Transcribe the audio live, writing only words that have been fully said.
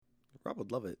Rob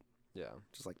would love it. Yeah.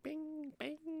 Just like bing,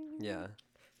 bing. Yeah.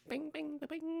 Bing, bing,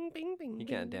 bing, bing, bing. He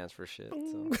can't dance for shit.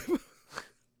 So.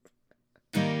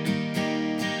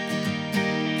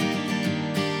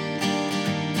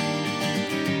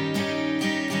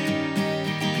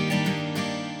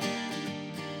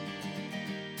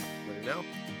 Ready now?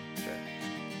 Okay.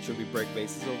 Should we break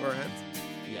bases over our heads?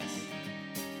 Yes.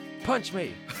 Punch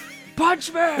me!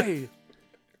 Punch me!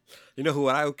 You know who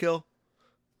I would kill?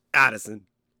 Addison.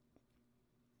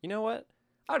 You know what?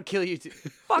 I would kill you too.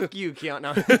 Fuck you,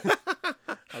 Keanu.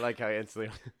 I like how he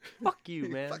instantly. Fuck you,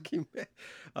 man. Fuck you,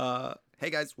 man. Hey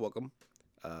guys, welcome.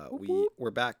 We're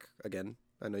back again.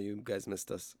 I know you guys missed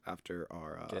us after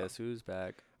our Guess who's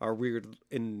back? Our weird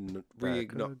Again.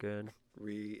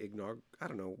 I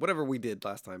don't know, whatever we did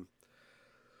last time.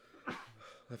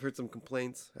 I've heard some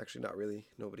complaints. Actually, not really.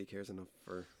 Nobody cares enough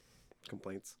for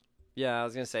complaints. Yeah, I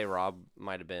was gonna say Rob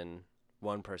might have been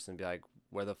one person to be like,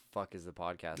 "Where the fuck is the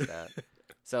podcast at?"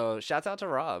 So shouts out to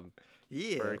Rob.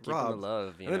 Yeah, for keeping Rob. the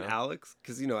love. And then Alex,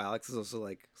 because Alex is also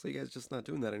like, so you guys just not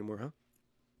doing that anymore, huh?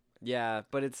 Yeah,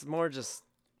 but it's more just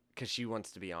because she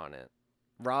wants to be on it.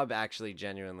 Rob actually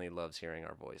genuinely loves hearing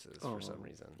our voices for some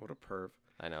reason. What a perv.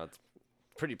 I know, it's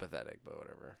pretty pathetic, but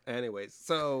whatever. Anyways,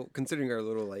 so considering our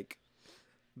little like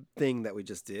thing that we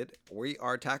just did, we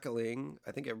are tackling,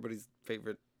 I think, everybody's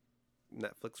favorite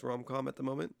Netflix rom-com at the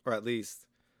moment, or at least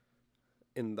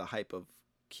in the hype of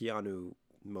Keanu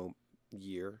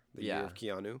year of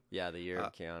Keanu. Yeah, the year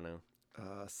of Keanu.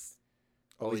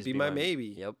 Always Be My Maybe.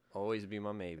 Yep, Always Be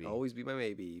My Maybe. Always Be My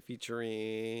Maybe,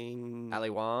 featuring Ali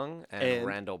Wong and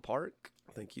Randall Park.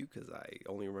 Thank you, because I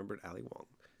only remembered Ali Wong.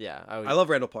 Yeah, I love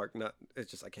Randall Park.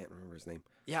 It's just I can't remember his name.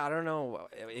 Yeah, I don't know.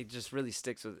 It just really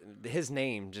sticks with his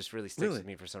name. Just really sticks with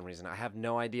me for some reason. I have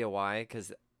no idea why,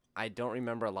 because I don't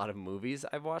remember a lot of movies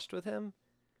I've watched with him.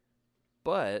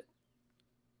 But,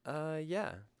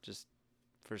 yeah, just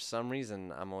for some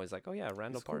reason I'm always like, oh yeah,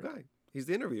 Randall Park. Cool guy. He's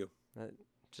the interview.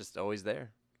 Just always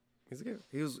there. He's good.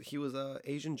 He was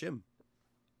Asian Jim.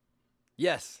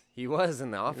 Yes, he was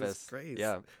in The Office. Great.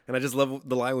 Yeah, and I just love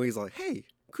the line where he's like, "Hey,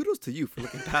 kudos to you for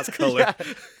looking past color." Yeah,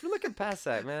 for looking past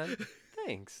that, man.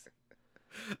 Thanks.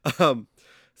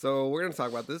 So we're gonna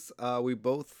talk about this. We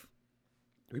both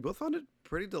found it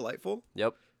pretty delightful.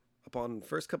 Yep. Upon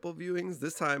first couple of viewings,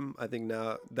 this time I think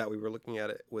now that we were looking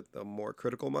at it with a more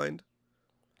critical mind.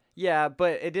 Yeah,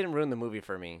 but it didn't ruin the movie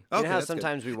for me. You know how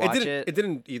sometimes we watch it? It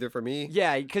didn't either for me.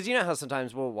 Yeah, because you know how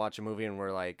sometimes we'll watch a movie and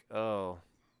we're like, oh,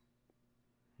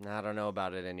 I don't know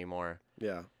about it anymore.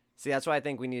 Yeah. See, that's why I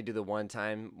think we need to do the one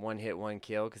time, one hit, one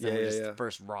kill, because then we're just the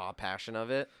first raw passion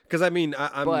of it. Because I mean,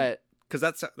 because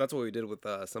that's what we did with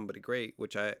Somebody Great,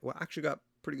 which I actually got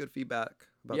pretty good feedback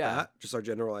about that. Just our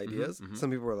general ideas. Mm-hmm.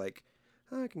 Some people were like,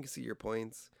 I can see your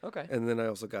points. Okay. And then I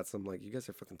also got some like, you guys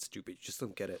are fucking stupid. You just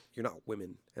don't get it. You're not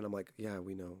women. And I'm like, yeah,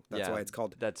 we know. That's why it's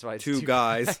called Two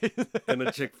Guys and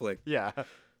a Chick Flick. Yeah.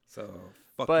 So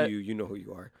fuck you. You know who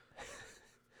you are.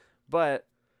 But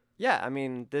yeah, I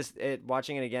mean,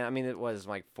 watching it again. I mean, it was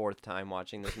my fourth time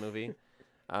watching this movie.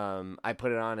 I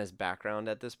put it on as background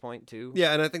at this point too.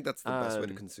 Yeah, and I think that's the best way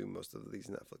to consume most of these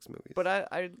Netflix movies. But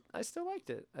I still liked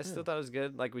it. I still thought it was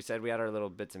good. Like we said, we had our little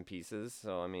bits and pieces.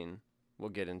 So I mean, we'll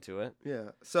get into it.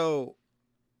 Yeah. So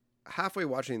halfway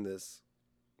watching this,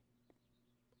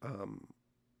 and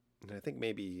I think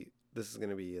maybe this is going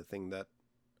to be a thing that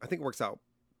I think works out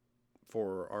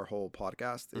for our whole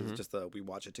podcast. Is just that we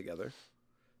watch it together,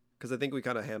 because I think we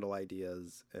kind of handle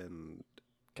ideas and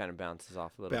kind of bounces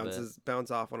off a little bit.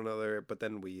 Bounce off one another, but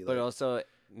then we. But also,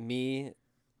 me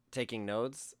taking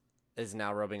notes is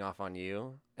now rubbing off on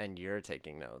you, and you're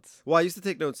taking notes. Well, I used to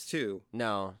take notes too.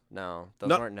 No, those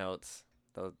weren't notes.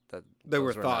 They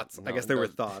were thoughts. I guess they were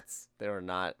thoughts. They were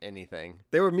not anything.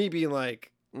 They were me being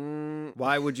like,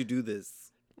 "Why would you do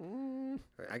this?"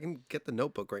 I can get the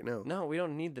notebook right now. No, we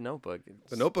don't need the notebook.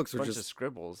 The notebooks are just a just bunch of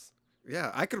scribbles. Yeah,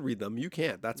 I could read them. You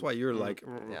can't. That's why you're like.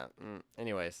 Yeah.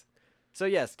 Anyways, so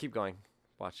yes, keep going.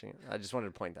 Watching it. I just wanted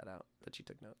to point that out that you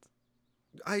took notes.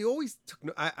 I always took.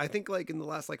 I think like in the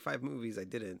last like 5 movies I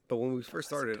didn't, but when we first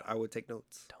started, I would take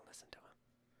notes. Don't listen to him.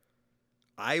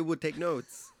 I would take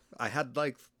notes. I had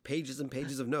like pages and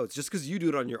pages of notes, just because you do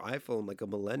it on your iPhone like a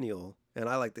millennial, and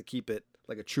I like to keep it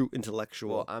like a true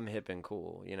intellectual. Well, I'm hip and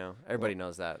cool, you know. Everybody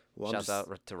knows that. Well, Shouts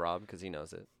out to Rob because he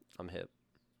knows it. I'm hip.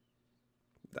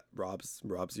 Rob's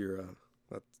your.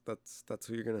 That's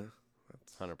who you're gonna.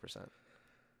 100%.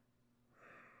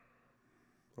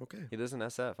 Okay. He lives in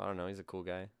SF. I don't know. He's a cool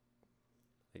guy,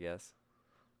 I guess.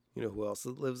 You know who else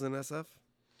lives in SF?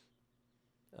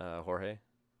 Jorge.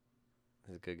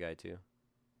 He's a good guy too.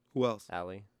 Who else?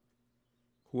 Allie.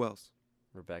 Who else?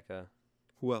 Rebecca.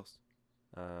 Who else?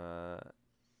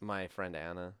 My friend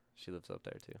Anna, she lives up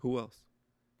there too. Who else?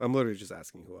 I'm literally just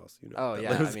asking who else. Oh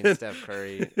yeah, I mean Steph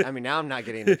Curry. I mean now I'm not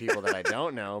getting into people that I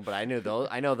don't know, but I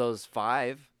know those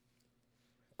 5.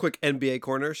 Quick NBA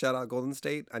corner. Shout out Golden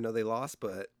State. I know they lost,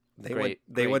 but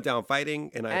they went down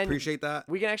fighting, and I appreciate that.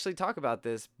 We can actually talk about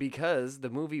this because the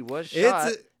movie was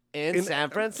shot in San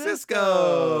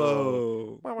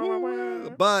Francisco.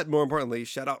 But more importantly,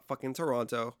 shout out fucking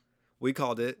Toronto. We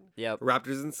called it. Yep.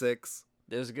 Raptors in 6.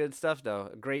 It was good stuff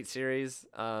though. A great series.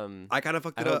 I kind of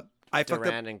fucked it up.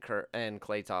 Durant and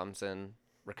Klay Thompson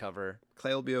recover.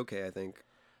 Klay will be okay, I think.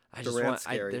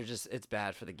 It's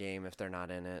bad for the game if they're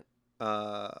not in it.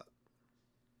 I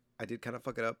did kind of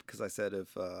fuck it up because I said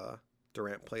if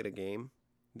Durant played a game,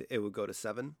 it would go to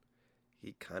 7.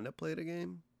 He kind of played a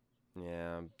game.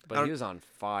 Yeah, but he was on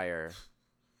fire.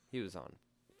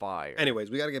 Anyways,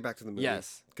 we got to get back to the movie.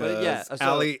 Yes. Because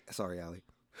Allie. Sorry, Allie.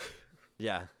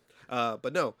 Yeah.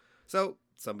 But no. So,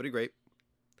 Somebody Great.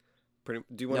 Do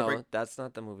you want to break? No, that's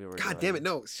not the movie we're God damn it.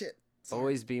 No, shit. Sorry.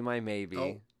 Always Be My Maybe.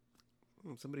 Oh.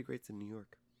 Somebody Great's in New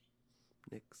York.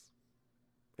 Knicks.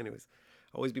 Anyways,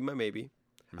 Always Be My Maybe.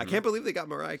 Mm-hmm. I can't believe they got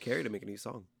Mariah Carey to make a new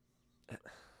song.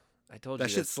 I told you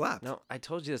that shit slapped. No, I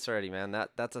told you this already, man.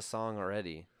 That's a song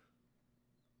already.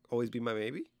 Always Be My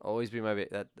Maybe? Always Be My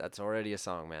Baby. That's already a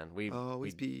song, man.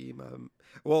 Be my...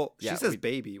 Well, she says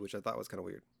baby, which I thought was kind of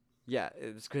weird. Yeah,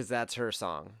 it's because that's her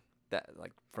song that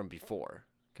from before.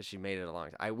 Because she made it a long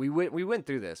time. We went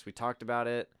through this. We talked about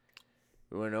it.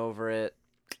 We went over it.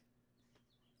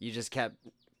 You just kept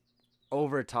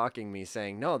over talking me,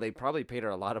 saying no. They probably paid her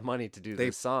a lot of money to do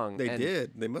this song. They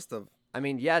did. They must have. I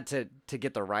mean, yeah, to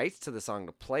get the rights to the song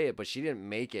to play it, but she didn't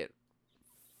make it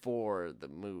for the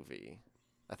movie.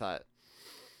 I thought,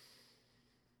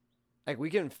 you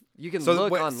can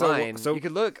look online. You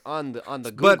can look on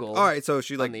the Google. But all right, so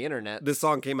she on the internet. This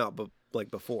song came out,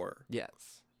 before.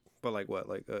 Yes. But what?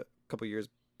 Like a couple years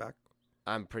back?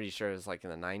 I'm pretty sure it was in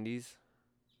the 90s.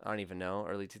 I don't even know.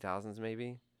 Early 2000s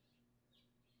maybe.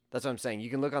 That's what I'm saying. You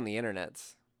can look on the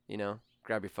internets.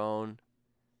 Grab your phone,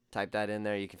 type that in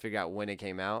there. You can figure out when it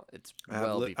came out. It's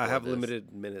before I have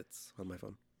limited minutes on my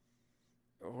phone.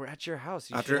 We're at your house.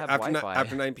 You should have Wi-Fi.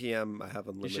 After 9 p.m., I have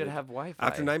unlimited. You should have Wi-Fi.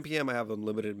 After 9 p.m., I have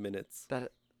unlimited minutes.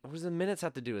 What does the minutes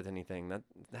have to do with anything? That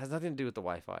has nothing to do with the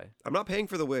Wi-Fi. I'm not paying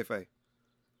for the Wi-Fi.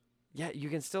 Yeah, you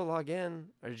can still log in.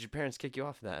 Or did your parents kick you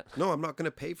off of that? No, I'm not going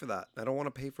to pay for that. I don't want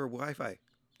to pay for Wi-Fi.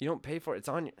 You don't pay for it. It's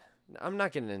on you. I'm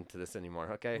not getting into this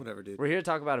anymore, okay? Whatever, dude. We're here to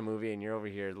talk about a movie, and you're over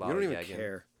here lollygagging. You don't even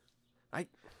care. We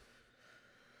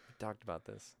talked about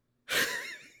this.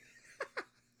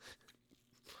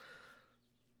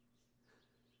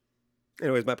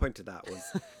 Anyways, my point to that was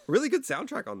really good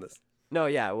soundtrack on this. No,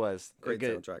 yeah, it was. Great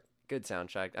soundtrack. Good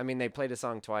soundtrack. I mean, they played a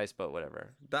song twice, but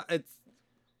whatever.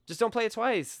 Just don't play it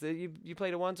twice. You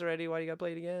played it once already. Why do you got to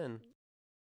play it again?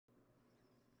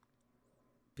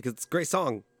 Because it's a great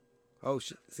song. Oh,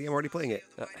 shit. See, I'm already playing it.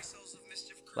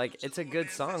 It's a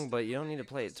good song, but you don't need to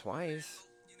play it twice.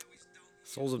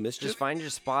 Souls of Mischief? Just find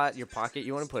your spot, your pocket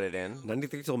you want to put it in.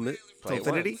 93 till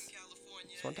Infinity?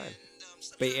 Just one time.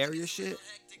 Bay Area shit?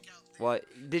 Well,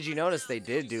 did you notice they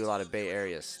did do a lot of Bay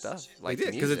Area stuff? They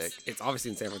did, because it's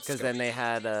obviously in San Francisco. Because then they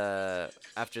had,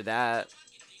 after that,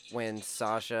 when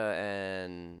Sasha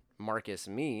and Marcus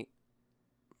meet,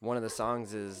 one of the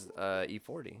songs is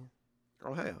E40.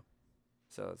 Oh, yeah.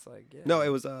 So it's yeah. No, it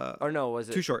was... or no, was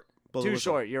it... Too Short. Too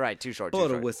Short. You're right, Too Short.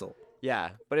 Blow a Whistle.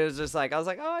 Yeah, but it was just I was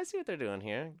like, oh, I see what they're doing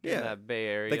here. Getting that Bay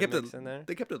Area mix in there.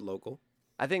 They kept it local.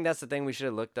 I think that's the thing we should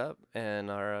have looked up in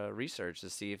our research to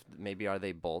see if maybe are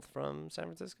they both from San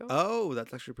Francisco. Oh,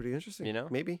 that's actually pretty interesting.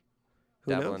 Maybe.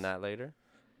 Who Dabble knows? in that later.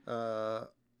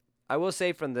 I will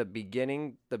say from the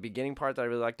beginning part that I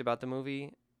really liked about the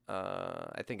movie,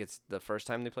 I think it's the first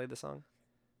time they played the song,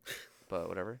 but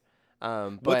whatever.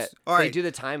 But they do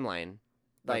the timeline.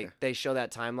 They show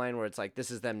that timeline where it's this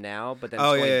is them now, but then it's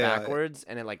going backwards,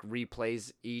 and it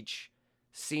replays each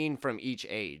scene from each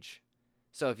age.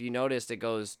 So if you noticed, it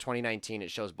goes 2019,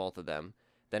 it shows both of them.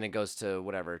 Then it goes to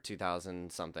whatever, 2000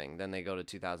 something. Then they go to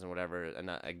 2000 whatever, and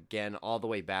again all the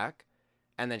way back.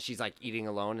 And then she's eating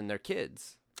alone, and they're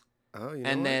kids. Oh,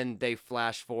 then they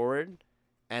flash forward,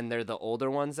 and they're the older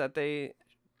ones that they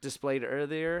displayed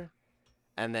earlier.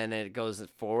 And then it goes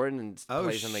forward and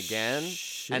plays them again.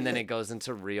 Shit. And then it goes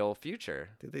into real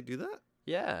future. Did they do that?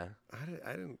 Yeah.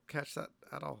 I didn't catch that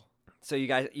at all. So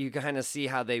you kind of see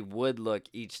how they would look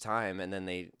each time, and then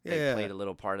they played a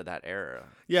little part of that era.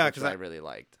 Yeah, because I really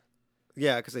liked.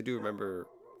 Yeah, because I do remember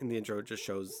in the intro it just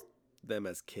shows them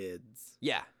as kids.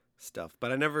 Yeah. Stuff,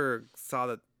 but I never saw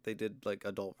that they did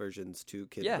adult versions to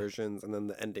kid versions, and then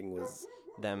the ending was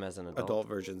them as an adult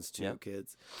versions to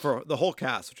kids for the whole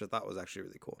cast, which I thought was actually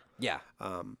really cool. Yeah.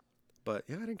 But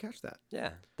yeah, I didn't catch that.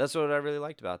 Yeah, that's what I really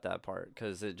liked about that part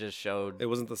because it just showed. It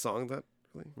wasn't the song that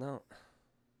really. No,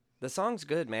 the song's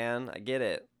good, man. I get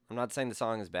it. I'm not saying the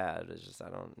song is bad. It's just I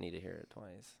don't need to hear it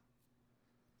twice.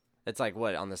 It's like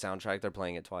what on the soundtrack they're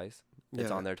playing it twice. It's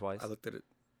on there twice. I looked at it.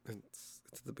 It's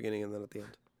at the beginning and then at the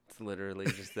end. It's literally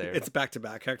just there. It's back to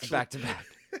back, actually. Back to back.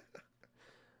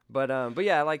 But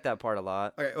yeah, I like that part a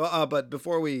lot. Okay, well, but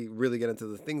before we really get into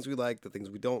the things we like, the things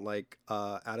we don't like,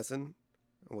 Addison,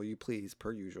 will you please,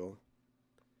 per usual,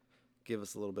 give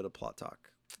us a little bit of plot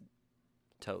talk?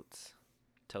 Totes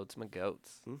my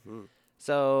goats. Mm-hmm.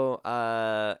 So,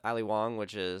 Ali Wong,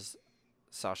 which is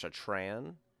Sasha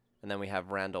Tran, and then we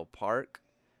have Randall Park,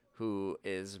 who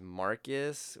is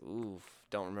Marcus. Oof,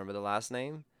 don't remember the last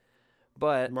name,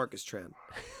 but Marcus Tran.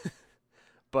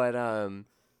 But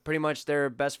pretty much they're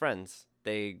best friends.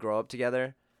 They grow up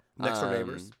together. Next door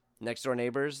neighbors. Next door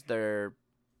neighbors. They're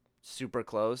super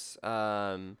close.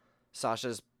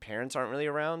 Sasha's parents aren't really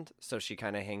around, so she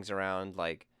kind of hangs around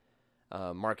like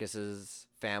Marcus's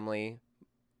family,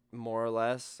 more or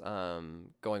less,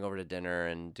 going over to dinner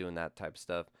and doing that type of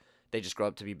stuff. They just grow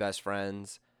up to be best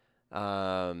friends.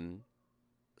 Small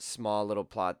little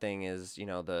plot thing is,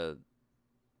 the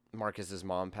Marcus's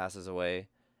mom passes away,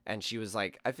 and she was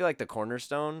like, I feel like the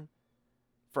cornerstone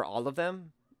for all of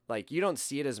them. Like, you don't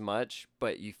see it as much,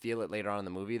 but you feel it later on in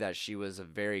the movie that she was a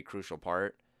very crucial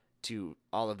part to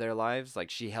all of their lives. Like,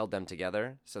 she held them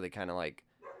together, so they kind of like,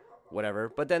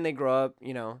 whatever. But then they grow up,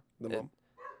 The mom?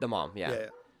 The mom, yeah.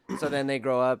 So then they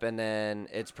grow up, and then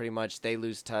it's pretty much they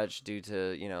lose touch due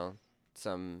to,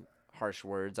 some harsh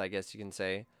words, I guess you can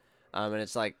say. And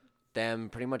it's like them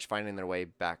pretty much finding their way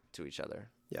back to each other.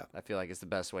 Yeah. I feel like it's the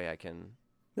best way I can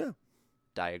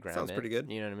diagram Sounds pretty good.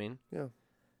 You know what I mean? Yeah.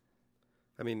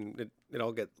 I mean, it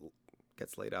all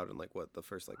gets laid out in like what, the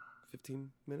first like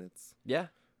 15 minutes? Yeah.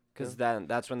 Because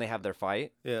that's when they have their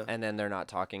fight. Yeah. And then they're not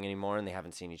talking anymore and they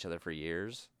haven't seen each other for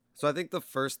years. So I think the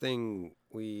first thing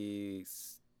we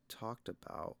talked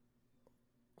about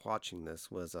watching this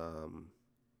was the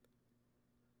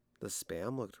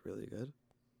spam looked really good.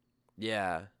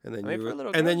 Yeah. And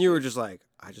then you were just like,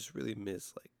 I just really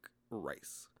miss like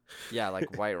rice. Yeah,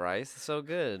 like white rice. It's so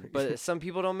good. But some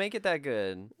people don't make it that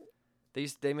good.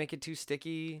 They make it too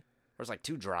sticky or it's like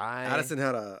too dry. Addison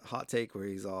had a hot take where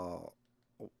he's all,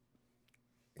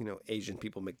 Asian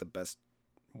people make the best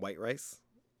white rice.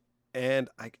 And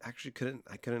I actually couldn't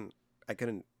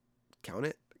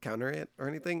counter it or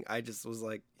anything. I just was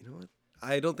like, you know what?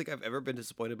 I don't think I've ever been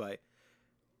disappointed by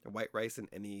white rice in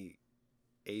any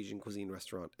Asian cuisine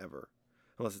restaurant ever.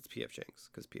 Unless it's P.F. Chang's,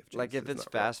 because P.F. Chang's like if it's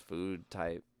fast food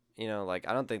type, like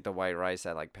I don't think the white rice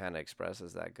at like Panda Express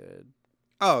is that good.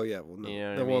 Oh yeah, well no,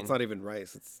 I mean? It's not even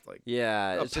rice. It's like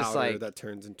it's just like that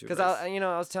turns into. Because I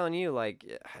was telling you like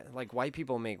white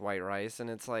people make white rice and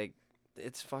it's like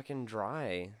it's fucking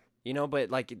dry,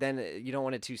 But like then you don't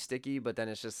want it too sticky, but then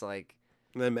it's just like.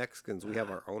 And then Mexicans, we have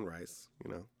our own rice,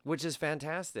 which is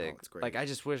fantastic. Oh, it's great. Like I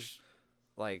just wish.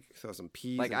 Like throw some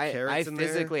peas like and carrots in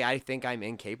physically there. I think I'm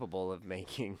incapable of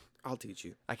making. I'll teach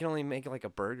you. I can only make like a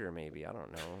burger maybe. I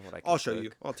don't know what I can I'll show cook.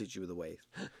 you. I'll teach you the way.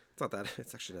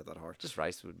 It's actually not that hard. Just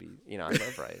rice would be, I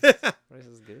love rice. Rice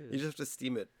is good. You just have to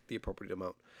steam it the appropriate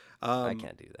amount. I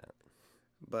can't do that.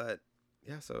 But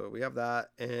yeah, so we have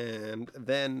that, and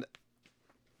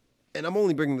I'm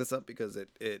only bringing this up because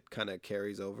it kind of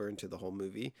carries over into the whole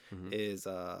movie. Mm-hmm. Is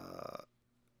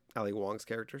Ali Wong's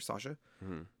character Sasha?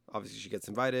 Mm-hmm. Obviously, she gets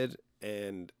invited,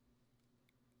 and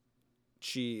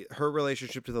her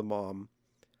relationship to the mom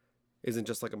isn't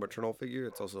just like a maternal figure;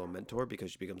 it's also a mentor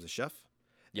because she becomes a chef.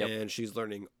 Yep. And she's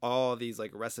learning all these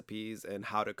like recipes and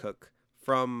how to cook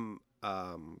from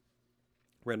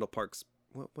Randall Park's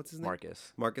what's his name?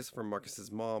 Marcus from Marcus's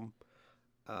mom.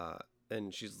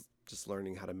 And she's just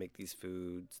learning how to make these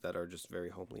foods that are just very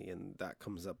homely, and that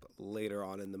comes up later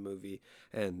on in the movie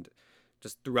and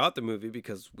just throughout the movie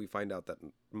because we find out that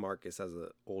Marcus as an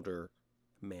older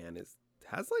man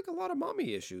has like a lot of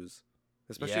mommy issues,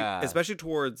 especially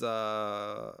towards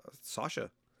Sasha.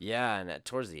 Yeah, and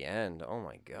towards the end, oh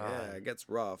my god. Yeah, it gets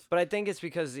rough. But I think it's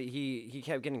because he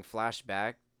kept getting flashed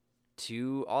back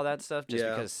to all that stuff just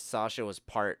because Sasha was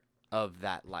part of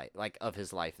that life, like of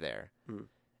his life there. Hmm.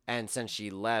 And since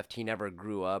she left, he never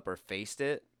grew up or faced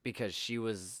it because she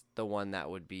was the one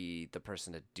that would be the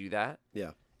person to do that.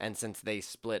 Yeah. And since they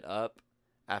split up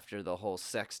after the whole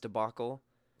sex debacle,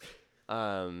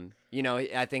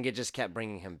 I think it just kept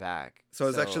bringing him back. So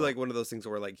it's actually like one of those things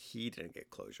where like he didn't get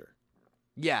closure.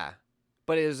 Yeah,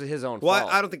 But it was his own fault. fault.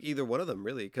 Well, I don't think either one of them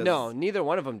really. No, neither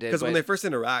one of them did. Because when they first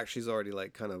interact, she's already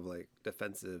like kind of like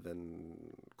defensive and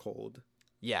cold.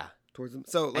 Yeah. Towards him.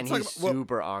 So let's he's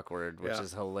super awkward, which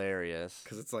is hilarious.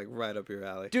 Because it's like right up your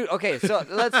alley. Dude, okay, so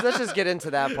let's just get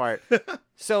into that part.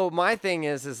 So my thing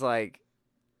is like,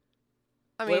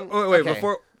 I mean, wait,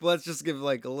 before, let's just give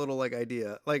like a little like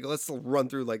idea. Like let's run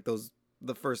through like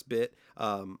the first bit.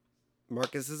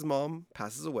 Marcus's mom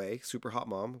passes away. Super hot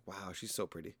mom. Wow, she's so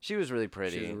pretty. She was really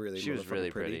pretty. She was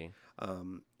really pretty.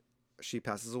 She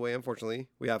passes away, unfortunately.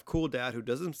 We have cool dad who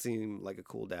doesn't seem like a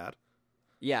cool dad.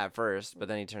 Yeah, at first, but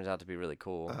then he turns out to be really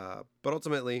cool. But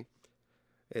ultimately,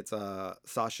 it's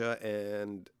Sasha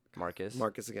and Marcus.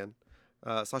 Marcus again.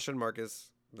 Sasha and Marcus,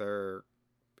 they're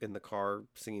in the car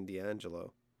singing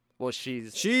D'Angelo. Well,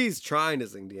 she's trying to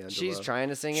sing D'Angelo. She's trying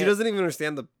to sing it. She doesn't even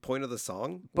understand the point of the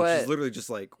song, which is literally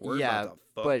just like, we're about to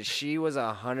fuck. But she was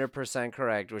 100%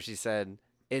 correct where she said,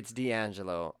 it's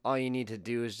D'Angelo. All you need to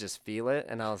do is just feel it.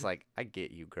 And I was like, I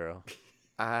get you, girl.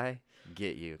 I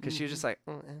get you. Because she was just like,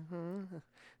 you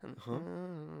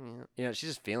know,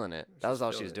 she's just feeling it. That was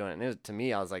all she was doing. And to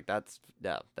me, I was like, that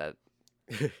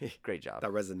great job. That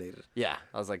resonated. Yeah.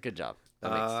 I was like, good job.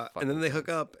 And then they hook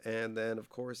up, and then of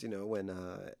course, you know, when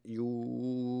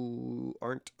you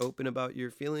aren't open about your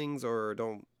feelings or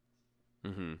don't,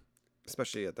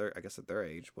 especially at their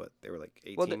age, what they were like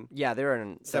 18. Well, they were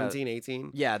in 17,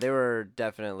 18. Yeah, they were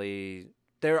definitely.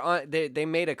 They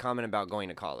made a comment about going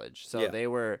to college, so they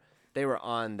were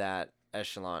on that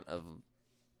echelon of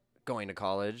going to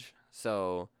college.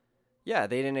 So yeah,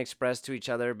 they didn't express to each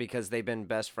other because they've been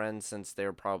best friends since they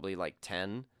were probably like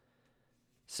 10.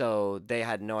 So they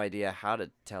had no idea how to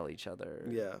tell each other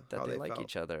that they like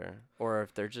each other, or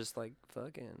if they're just like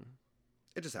fucking.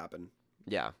 It just happened.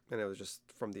 Yeah, and it was just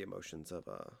from the emotions of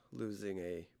losing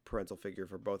a parental figure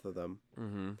for both of them,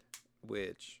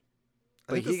 which.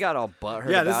 But he got all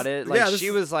butthurt about it. Like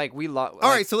she was like, "We lost." All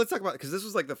right, so let's talk about it because this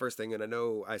was like the first thing, and I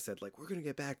know I said like we're gonna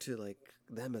get back to like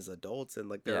them as adults and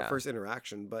like their first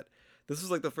interaction, but this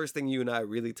was like the first thing you and I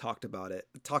really talked about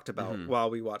while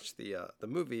we watched the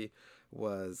movie.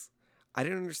 Was I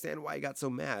didn't understand why he got so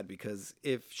mad, because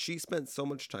if she spent so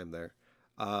much time there,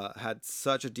 had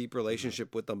such a deep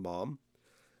relationship with the mom,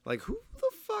 like who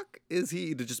the fuck is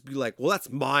he to just be like, well, that's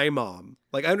my mom?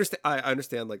 Like I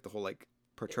understand like the whole like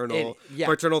paternal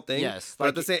thing, yes,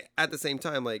 but at the same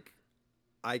time, like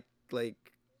I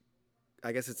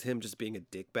guess it's him just being a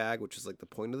dickbag, which is like the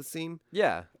point of the scene.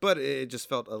 Yeah, but it just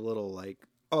felt a little like,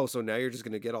 oh, so now you're just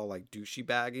gonna get all like douchey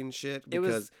bag and shit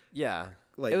because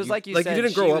Like it was like you said, you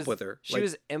didn't grow up with her. She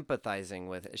was empathizing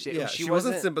with it. She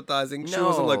wasn't sympathizing. She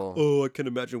wasn't like, oh, I can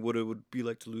imagine what it would be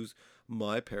like to lose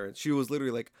my parents. She was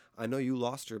literally like, I know you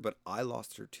lost her, but I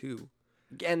lost her too.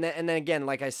 And then again,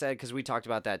 like I said, because we talked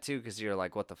about that too, because you're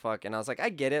like, what the fuck? And I was like, I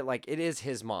get it. Like, it is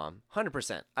his mom.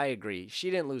 100%. I agree. She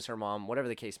didn't lose her mom, whatever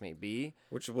the case may be.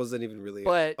 Which wasn't even really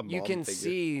but a mom you can figure.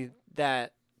 See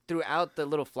that throughout the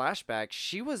little flashback,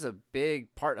 she was a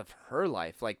big part of her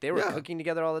life. Like, they were cooking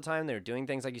together all the time. They were doing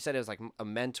things. Like you said, it was like a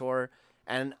mentor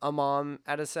and a mom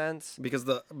at a sense. Because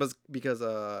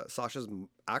Sasha's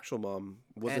actual mom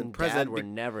wasn't and present. Dad were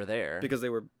never there. Because they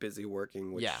were busy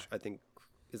working, which I think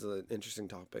is an interesting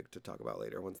topic to talk about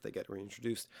later once they get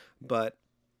reintroduced. But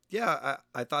yeah,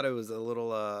 I thought it was a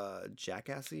little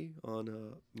jackassy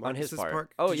on his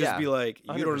part. Oh, to just be like,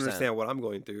 100%. You don't understand what I'm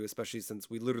going through, especially since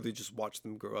we literally just watched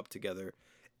them grow up together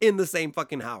in the same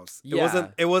fucking house.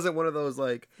 It wasn't one of those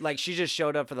like she just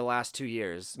showed up for the last 2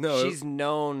 years. No, she's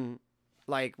known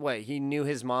like what he knew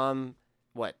his mom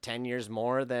 10 years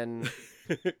more than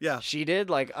she did.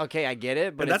 Like, okay, I get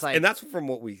it, but and that's from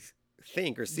what we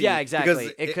think or see. Yeah,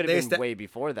 exactly. It could have been way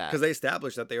before that. Because they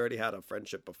established that they already had a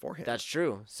friendship beforehand. That's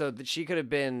true. So she could have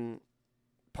been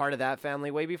part of that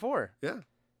family way before. Yeah.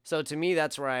 So to me,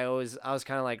 that's where I was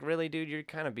kind of like, really, dude, you're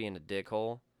kind of being a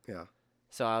dickhole. Yeah.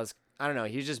 So I don't know.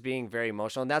 He was just being very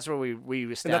emotional, and that's where we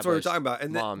established. And that's what we're talking about.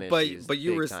 And mom issues, but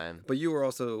you were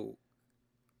also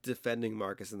defending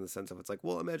Marcus in the sense of it's like,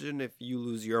 well, imagine if you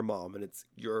lose your mom and it's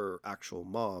your actual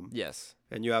mom. Yes.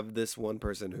 And you have this one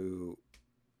person who.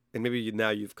 And maybe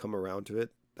now you've come around to it,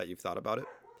 that you've thought about it.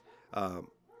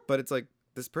 But it's like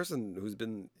this person who's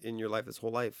been in your life this whole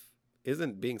life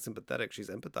isn't being sympathetic. She's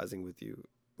empathizing with you.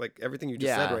 Like everything you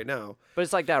just said right now. But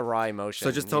it's like that raw emotion.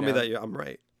 So just tell me that I'm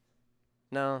right.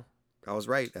 No. I was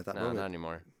right at that moment. No, not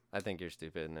anymore. I think you're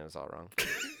stupid and it was all wrong.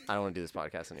 I don't want to do this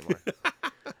podcast anymore.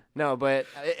 No, but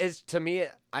it's to me,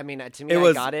 I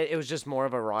got it. It was just more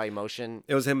of a raw emotion.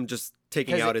 It was him just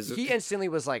taking out his... He instantly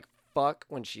was like, fuck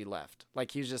when she left.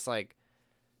 Like, he was just like,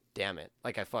 damn it.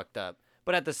 Like, I fucked up.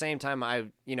 But at the same time, I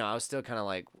was still kind of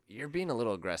like, you're being a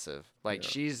little aggressive. Like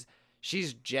she's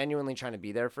genuinely trying to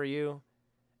be there for you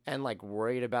and like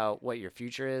worried about what your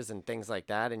future is and things like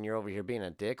that. And you're over here being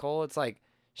a dickhole. It's like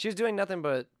she was doing nothing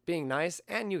but being nice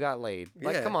and you got laid.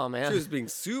 Like, come on, man. She was being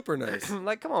super nice.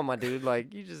 Like, come on, my dude.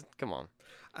 Like, you just, come on.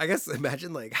 I guess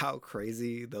imagine like how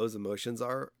crazy those emotions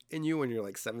are in you when you're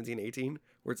like 17, 18,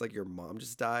 where it's like your mom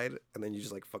just died and then you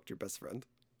just like fucked your best friend.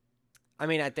 I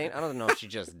mean, I don't know if she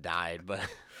just died, but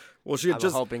well, she had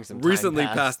just recently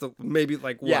passed, maybe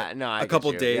like what, a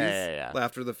couple days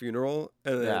after the funeral,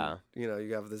 and then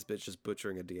you have this bitch just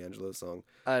butchering a D'Angelo song.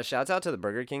 Shouts out to the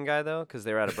Burger King guy though, because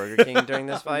they were at a Burger King during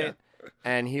this fight,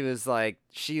 and he was like,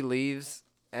 she leaves,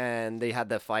 and they had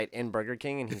the fight in Burger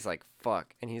King, and he's like,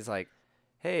 fuck, and he's like,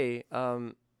 hey,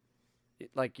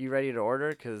 like you ready to order?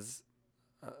 Because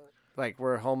like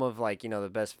we're home of like the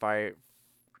best fire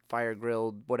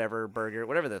grilled whatever burger,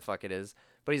 whatever the fuck it is.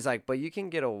 But he's like, but you can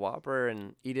get a Whopper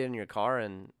and eat it in your car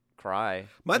and cry.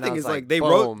 My thing is like they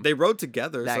rode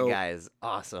together. That guy is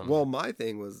awesome. Well, my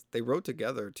thing was they rode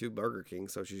together to Burger King,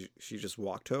 so she just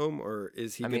walked home, or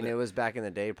is he? I mean, it was back in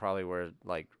the day, probably where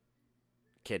like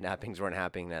kidnappings weren't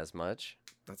happening as much.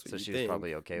 That's what so you she think. was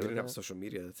probably okay with it. We didn't have social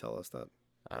media to tell us that.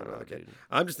 I don't know, dude.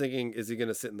 I'm just thinking, is he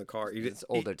gonna sit in the car, eat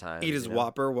his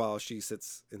Whopper while she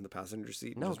sits in the passenger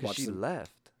seat? No, because she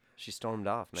left. She stormed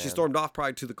off, man. She stormed off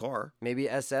probably to the car. Maybe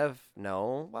SF.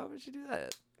 No, why would she do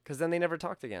that? Because then they never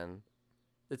talked again.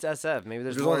 It's SF. Maybe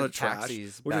there's more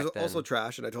taxis which back is then. Also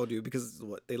trash, and I told you because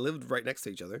they lived right next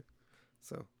to each other.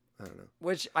 So I don't know.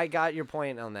 Which I got your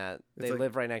point on that. They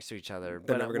live right next to each other.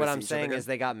 But what I'm saying is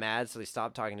they got mad, so they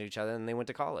stopped talking to each other, and they went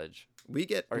to college.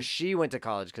 Or she went to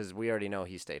college because we already know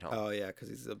he stayed home. Oh yeah, because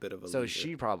he's a bit of a. So leader.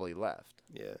 She probably left.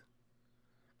 Yeah.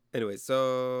 Anyway,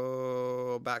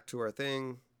 so back to our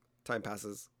thing. Time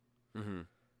passes. Mm-hmm.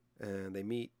 And they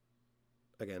meet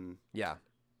again. Yeah.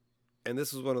 And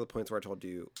this is one of the points where I told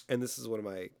you, and this is one of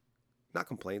my, not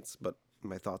complaints, but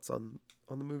my thoughts on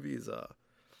the movie is, I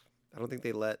don't think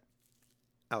they let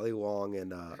Ali Wong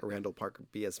and Randall Park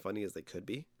be as funny as they could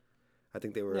be. I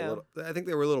think they were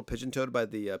a little pigeon-toed by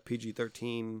the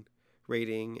PG-13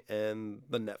 rating and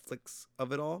the Netflix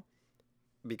of it all,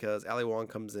 because Ali Wong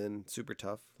comes in super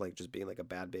tough, like just being like a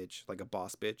bad bitch, like a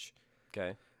boss bitch.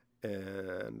 Okay.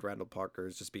 And Randall Parker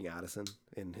is just being Addison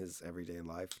in his everyday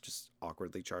life, just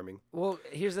awkwardly charming. Well,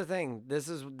 here's the thing. This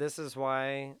is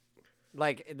why,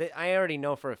 like, I already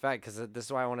know for a fact, because this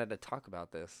is why I wanted to talk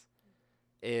about this,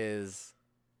 is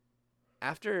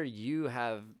after you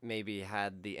have maybe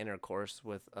had the intercourse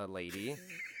with a lady,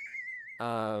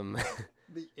 the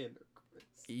intercourse,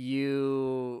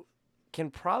 you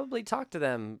can probably talk to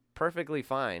them perfectly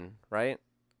fine, right?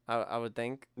 I would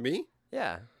think. Me?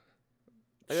 Yeah.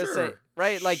 Sure. Say,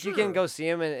 right? Like, you can go see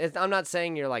him, and I'm not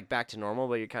saying you're, like, back to normal,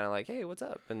 but you're kind of like, hey, what's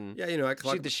up? And yeah, I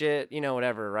shoot the shit,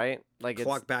 whatever, right? Like,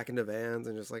 clock back into vans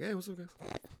and just like, hey, what's up, guys?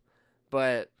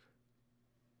 But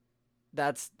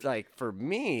that's, like, for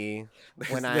me,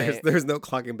 there's no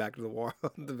clocking back to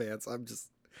the vans. I just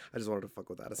wanted to fuck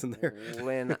with Addison there.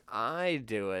 When I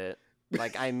do it,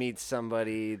 like, I meet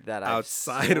somebody that I've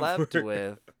slept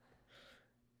with,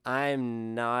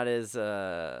 I'm not as,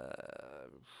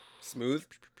 smooth,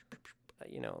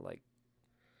 like,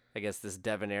 I guess this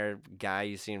debonair guy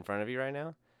you see in front of you right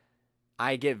now,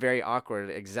 I get very awkward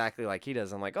exactly like he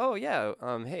does. I'm like, oh yeah,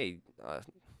 hey,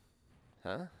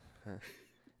 huh?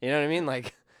 You know what I mean?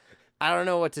 Like, I don't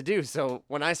know what to do. So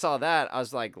when I saw that, I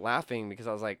was like laughing because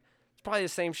I was like, it's probably the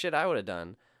same shit I would have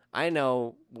done. I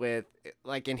know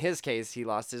like in his case, he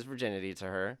lost his virginity to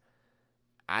her.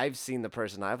 I've seen the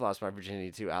person I've lost my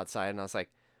virginity to outside, and I was like,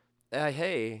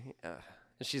 hey,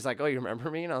 and she's like, oh, you remember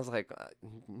me? And I was like,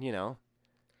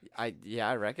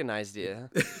 I recognized you.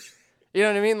 You know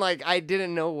what I mean? Like, I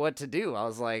didn't know what to do. I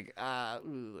was like,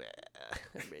 and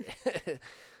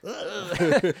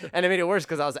it made it worse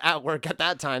because I was at work at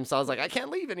that time. So I was like, I can't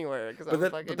leave anywhere.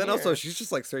 But then also, she's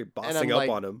just like straight bossing up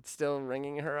on him. Still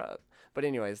ringing her up. But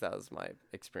anyways, that was my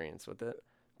experience with it.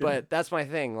 But that's my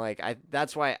thing. Like,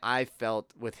 that's why I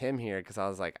felt with him here, because I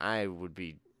was like, I would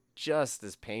be just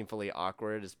as painfully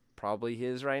awkward as probably he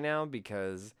is right now,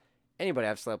 because anybody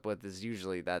I've slept with is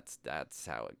usually that's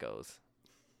how it goes.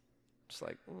 Just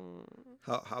like,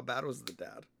 how bad was the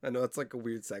dad? I know it's like a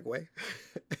weird segue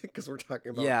because we're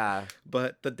talking about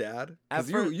but the dad,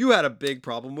 because you had a big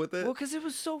problem with it. Well, because it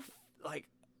was so like,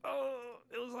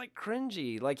 it was like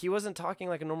cringy. Like, he wasn't talking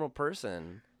like a normal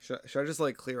person. Should I just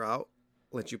like clear out,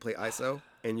 let you play ISO,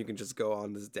 and you can just go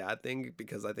on this dad thing,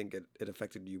 because I think it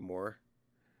affected you more.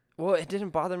 Well, it didn't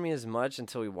bother me as much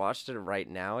until we watched it right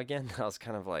now again. I was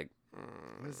kind of like,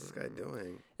 What is this guy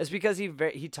doing? It's because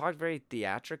he talked very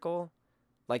theatrical.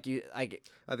 I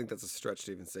think that's a stretch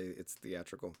to even say it's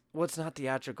theatrical. Well, it's not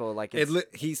theatrical.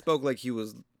 He spoke like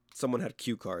someone had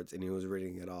cue cards and he was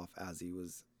reading it off as he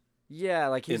was. Yeah,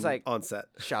 like he was like on set.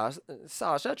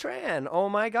 Sasha Tran. Oh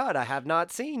my God, I have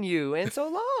not seen you in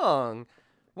so long.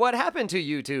 What happened to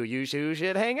you two? You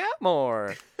should hang out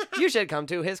more. You should come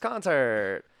to his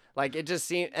concert. Like, it just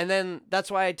seemed, and then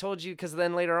that's why I told you, because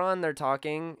then later on they're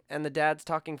talking and the dad's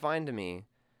talking fine to me.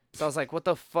 So I was like, what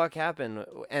the fuck happened?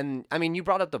 And I mean, you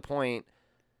brought up the point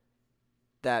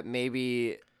that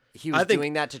maybe he was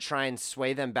doing that to try and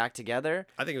sway them back together.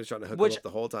 I think he was trying to hook them up the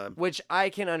whole time. Which I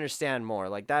can understand more.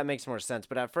 Like, that makes more sense.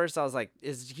 But at first I was like,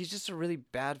 he's just a really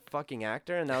bad fucking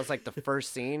actor? And that was like the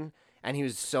first scene. And he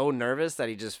was so nervous that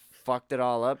he just fucked it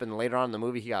all up. And later on in the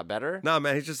movie, he got better. Nah,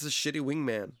 man, he's just a shitty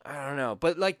wingman. I don't know.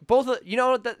 But like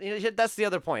that's the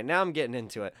other point. Now I'm getting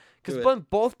into it. Because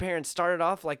both parents started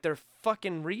off like they're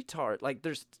fucking retard. Like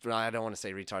I don't want to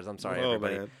say retards. I'm sorry,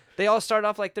 everybody. Man. They all start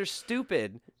off like they're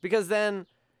stupid. Because then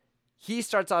he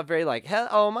starts off very like,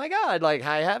 oh my God, like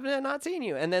I have not seen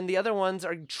you. And then the other ones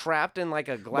are trapped in like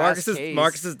a glass case.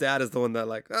 Marcus's dad is the one that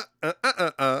like, And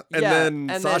then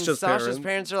Sasha's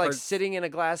parents are like sitting in a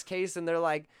glass case and they're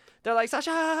like,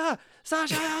 Sasha.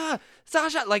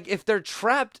 Like if they're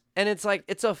trapped and it's like,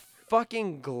 it's a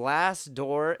fucking glass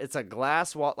door. It's a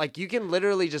glass wall. Like you can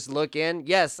literally just look in.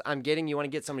 Yes, I'm getting, you want to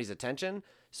get somebody's attention.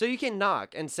 So you can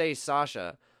knock and say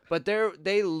Sasha. But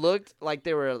they looked like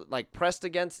they were like pressed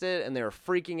against it and they were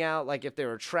freaking out like if they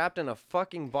were trapped in a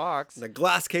fucking box. A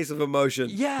glass case of emotion.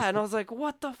 Yeah, and I was like,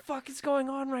 what the fuck is going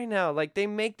on right now? Like they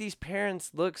make these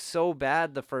parents look so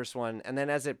bad the first one, and then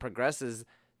as it progresses,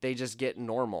 they just get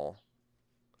normal.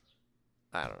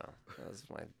 I don't know. That was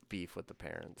my beef with the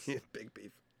parents. Yeah, big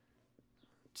beef.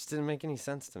 Just didn't make any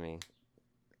sense to me.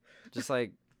 Just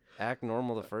like act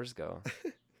normal the first go.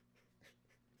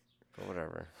 But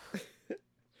whatever.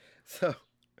 So,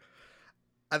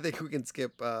 I think we can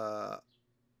skip like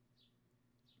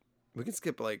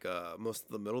most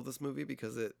of the middle of this movie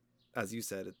because it, as you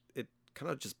said, it kind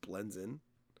of just blends in.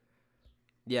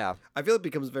 Yeah. I feel it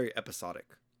becomes very episodic.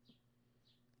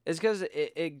 It's because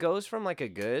it goes from like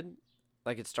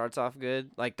it starts off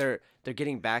good, like they're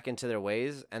getting back into their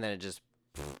ways, and then it just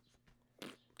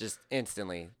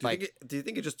instantly. Do you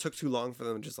think it just took too long for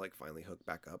them to just like finally hook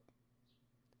back up?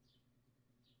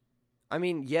 I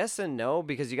mean, yes and no,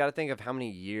 because you got to think of how many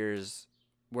years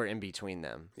were in between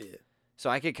them. Yeah. So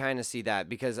I could kind of see that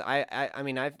because I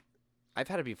mean I've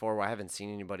had it before where I haven't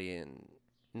seen anybody in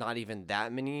not even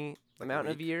that many amount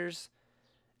of years,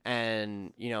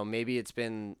 and you know maybe it's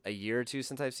been a year or two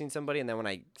since I've seen somebody, and then when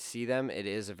I see them, it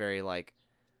is a very like,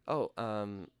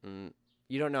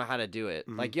 you don't know how to do it.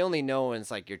 Mm-hmm. Like you only know when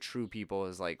it's like your true people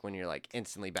is like when you're like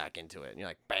instantly back into it, and you're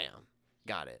like, bam,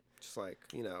 got it. Just like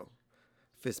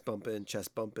fist bumping,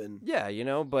 chest bumping. Yeah,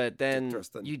 but then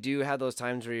you do have those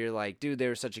times where you're like, dude, they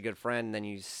were such a good friend. And then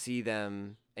you see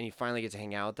them and you finally get to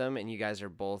hang out with them. And you guys are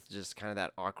both just kind of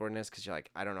that awkwardness because you're like,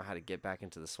 I don't know how to get back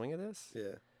into the swing of this.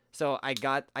 Yeah. So I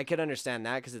could understand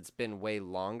that because it's been way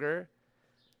longer.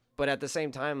 But at the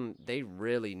same time, they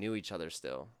really knew each other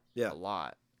still. Yeah. A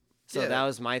lot. So that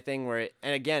was my thing where,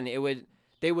 and again,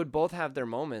 they would both have their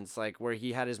moments, like where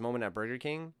he had his moment at Burger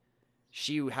King.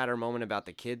 She had her moment about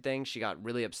the kid thing. She got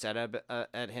really upset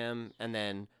at him and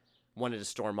then wanted to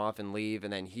storm off and leave.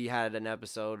 And then he had an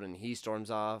episode and he storms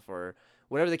off or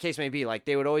whatever the case may be. Like,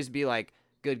 they would always be like,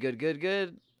 good,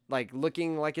 like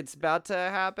looking like it's about to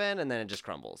happen. And then it just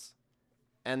crumbles.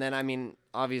 And then, I mean,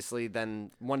 obviously,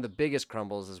 then one of the biggest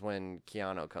crumbles is when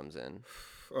Keanu comes in.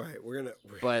 All right, we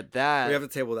have to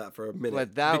table that for a minute.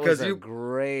 But that was a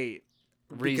great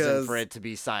reason for it to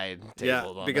be side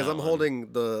tabled. Yeah, because I'm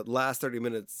holding the last 30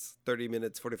 minutes,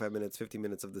 45 minutes, 50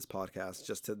 minutes of this podcast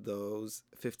just to those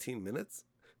 15 minutes.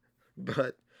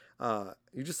 But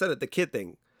you just said it, the kid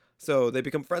thing. So they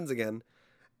become friends again.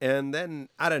 And then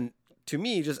to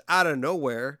me, just out of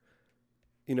nowhere,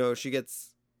 she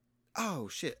gets, oh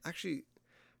shit, actually,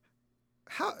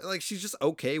 how, like, she's just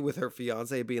okay with her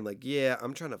fiance being like, yeah,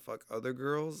 I'm trying to fuck other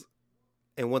girls.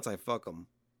 And once I fuck them,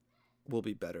 we'll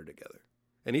be better together.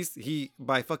 And he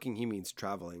by fucking he means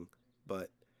traveling, but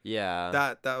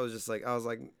yeah, that was just like, I was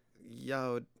like,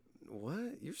 yo,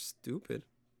 what? You're stupid.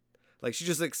 Like she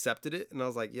just accepted it, and I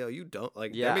was like, yo, you don't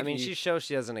like. Yeah, I mean, she shows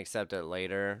she doesn't accept it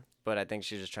later, but I think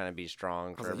she's just trying to be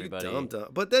strong for everybody. You dumb.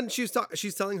 But then she's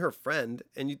telling her friend,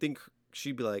 and you think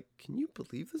she'd be like, can you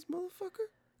believe this motherfucker?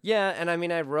 Yeah, and I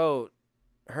mean, I wrote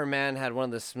her man had one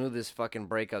of the smoothest fucking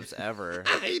breakups ever.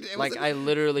 I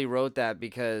literally wrote that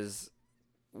because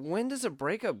when does a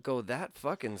breakup go that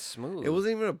fucking smooth? It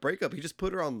wasn't even a breakup. He just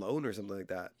put her on loan or something like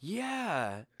that.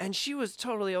 Yeah, and she was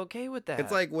totally okay with that.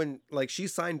 It's like when she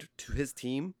signed to his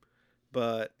team,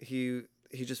 but he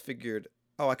just figured,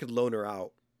 oh, I could loan her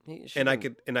out. And I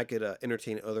could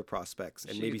entertain other prospects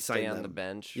and maybe sign them on the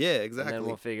bench. Yeah, exactly. And then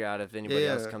we'll figure out if anybody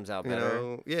else comes out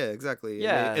better. Yeah, exactly.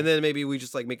 Yeah. And then maybe we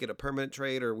just like make it a permanent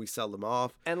trade or we sell them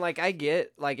off. And like I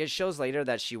get, like it shows later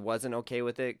that she wasn't okay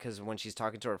with it because when she's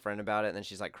talking to her friend about it and then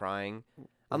she's like crying.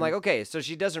 I'm like, okay, so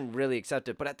she doesn't really accept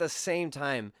it. But at the same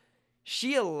time,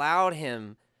 she allowed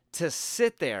him to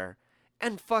sit there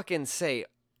and fucking say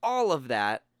all of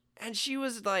that. And she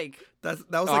was like, that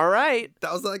was all like, right.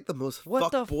 That was like the most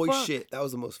fuckboy shit. That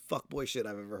was the most fuckboy shit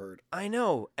I've ever heard. I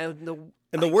know. And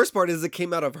the worst part is it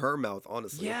came out of her mouth,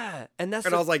 honestly. Yeah. I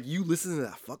was like, you listen to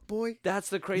that fuckboy? That's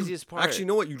the craziest part. Actually, you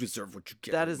know what? You deserve what you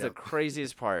get. That is the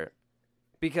craziest part.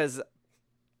 Because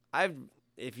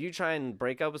if you try and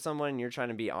break up with someone and you're trying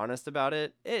to be honest about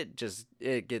it, it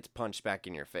gets punched back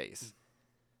in your face.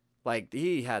 Like,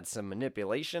 he had some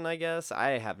manipulation, I guess.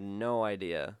 I have no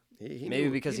idea. Maybe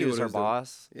because he was her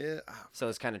boss. Yeah. So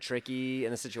it's kind of tricky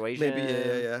in a situation. Maybe,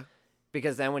 yeah.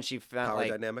 Because then when she found power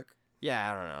dynamic.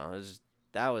 Yeah, I don't know.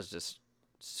 That was just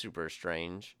super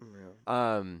strange.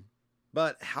 Yeah.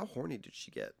 But how horny did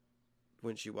she get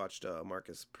when she watched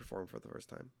Marcus perform for the first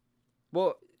time?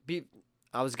 Well,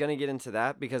 I was gonna get into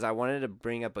that because I wanted to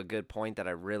bring up a good point that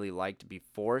I really liked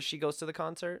before she goes to the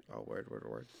concert. Oh, word.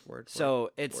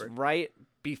 So it's right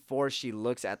before she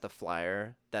looks at the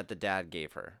flyer that the dad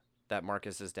gave her. That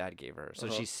Marcus's dad gave her. So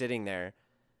she's sitting there.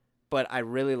 But I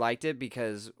really liked it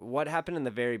because what happened in the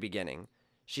very beginning?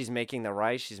 She's making the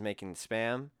rice, she's making the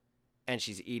Spam, and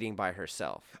she's eating by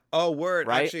herself. Oh, word.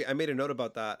 Right? Actually, I made a note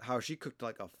about that. How she cooked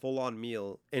like a full-on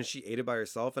meal and she ate it by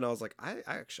herself. And I was like,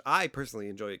 I personally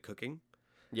enjoy cooking.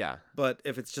 Yeah. But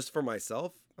if it's just for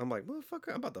myself, I'm like, motherfucker,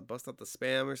 I'm about to bust out the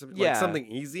Spam or something. Yeah. Like something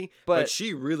easy. But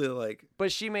she really like.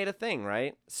 But she made a thing,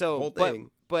 right? So whole thing.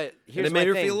 But here's and it made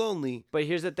her feel lonely. But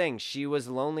here's the thing: she was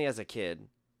lonely as a kid,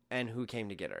 and who came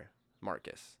to get her?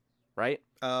 Marcus, right?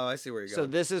 Oh, I see where you're going. So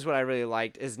this is what I really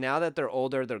liked: is now that they're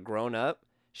older, they're grown up.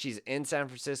 She's in San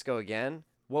Francisco again.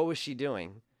 What was she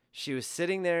doing? She was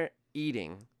sitting there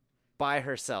eating by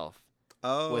herself.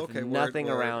 Oh, with okay. Nothing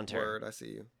around her. Word, I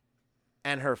see you.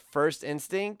 And her first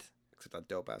instinct, except that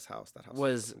dope ass house. That house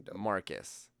was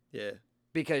Marcus. Yeah.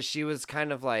 Because she was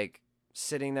kind of like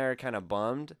sitting there, kind of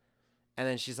bummed. And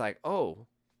then she's like, oh,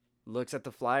 looks at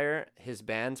the flyer, his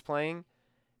band's playing.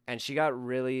 And she got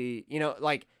really,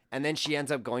 and then she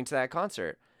ends up going to that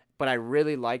concert. But I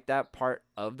really like that part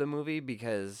of the movie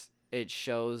because it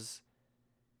shows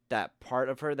that part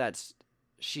of her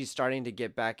she's starting to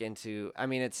get back into, I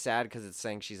mean, it's sad because it's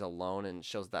saying she's alone and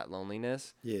shows that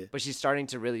loneliness. Yeah. But she's starting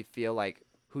to really feel like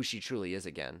who she truly is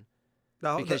again.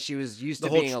 No, because she was used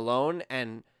to being alone,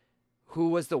 and who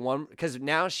was the one, because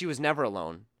now she was never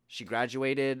alone. She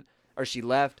graduated or she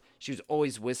left. She was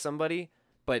always with somebody,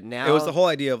 but now it was the whole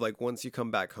idea of like once you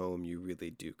come back home, you really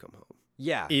do come home.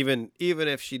 Yeah. Even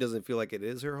if she doesn't feel like it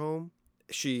is her home,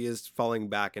 she is falling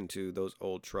back into those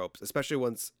old tropes, especially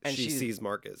once she sees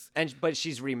Marcus. But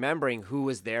she's remembering who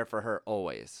was there for her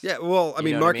always. Yeah, well, I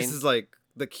mean, Marcus is like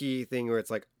the key thing where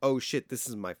it's like, oh shit, this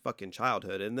is my fucking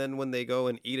childhood. And then when they go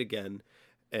and eat again,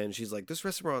 and she's like, this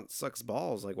restaurant sucks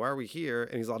balls. Like, why are we here?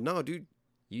 And he's like, no, dude.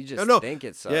 You just think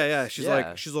it sucks. Yeah.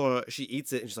 She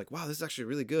eats it and she's like, wow, this is actually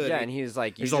really good. Yeah, and he's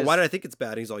like, why did I think it's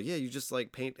bad? And he's like, yeah, you just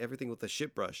like paint everything with a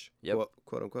shit brush. Yep.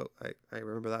 Quote unquote. I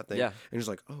remember that thing. Yeah. And he's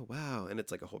like, oh wow, and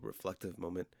it's like a whole reflective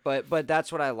moment. But that's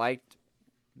what I liked.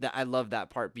 That I love that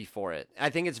part before it. I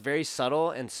think it's very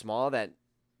subtle and small that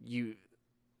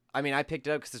I picked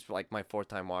it up because it's like my fourth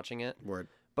time watching it. Word.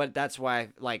 But that's why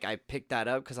I picked that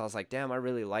up because I was like, damn, I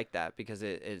really like that because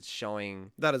it's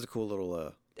showing. That is a cool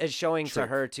little. It's showing trick. to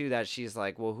her too that she's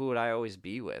like, well, who would I always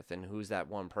be with, and who's that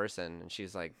one person? And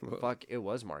she's like, fuck, it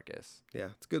was Marcus. Yeah,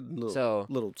 it's good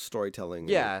little storytelling.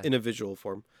 Yeah, in a visual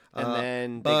form. And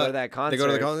then they go to that concert. They go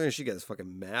to the concert and she gets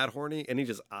fucking mad horny, and he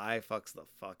just fucks the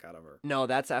fuck out of her. No,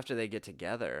 that's after they get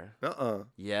together.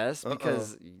 Yes,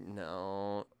 because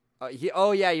no.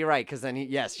 Yeah, you're right. Because then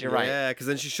you're right. Yeah, because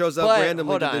then she shows up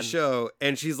randomly to the show,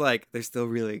 and she's like, "They're still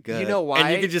really good." You know why?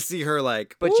 And you can just see her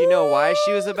like. But you know why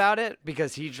she was about it?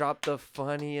 Because he dropped the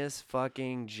funniest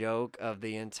fucking joke of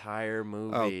the entire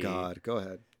movie. Oh God, go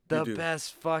ahead. The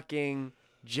best fucking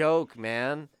joke,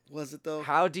 man. Was it though?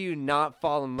 How do you not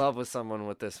fall in love with someone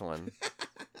with this one?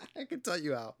 I can tell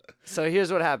you how. So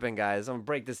here's what happened, guys. I'm gonna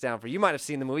break this down for you. You might have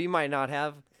seen the movie, you might not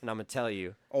have, and I'm gonna tell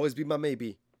you. Always be my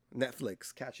maybe.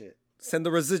 Netflix, catch it. Send the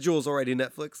residuals already,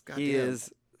 Netflix. Goddamn.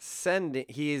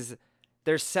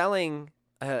 They're selling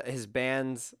his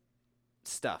band's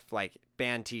stuff, like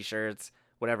band T-shirts,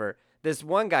 whatever. This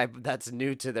one guy that's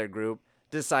new to their group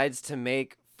decides to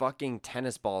make fucking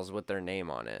tennis balls with their name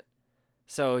on it.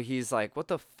 So he's like, what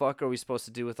the fuck are we supposed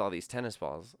to do with all these tennis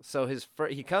balls? So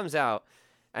he comes out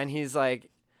and he's like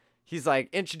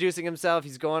introducing himself.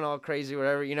 He's going all crazy,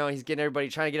 whatever. You know, he's trying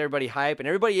to get everybody hype, and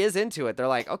everybody is into it. They're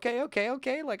like,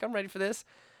 okay. Like, I'm ready for this.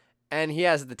 And he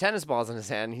has the tennis balls in his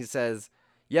hand. And he says,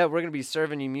 yeah, we're going to be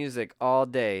serving you music all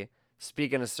day.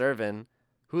 Speaking of serving,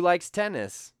 who likes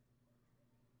tennis?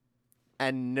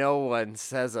 And no one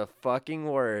says a fucking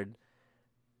word.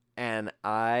 And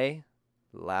I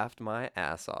laughed my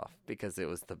ass off because it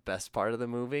was the best part of the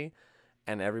movie.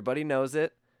 And everybody knows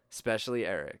it, especially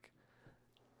Eric.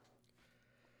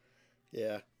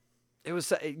 Yeah. It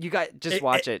was, you guys, just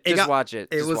watch it. Just watch it.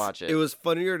 It was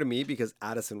funnier to me because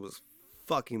Addison was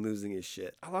fucking losing his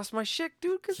shit. I lost my shit,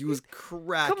 dude. He was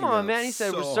cracking. Come on, man. He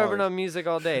said we're serving on music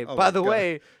all day. Oh By the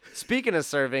way, speaking of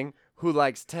serving, who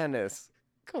likes tennis?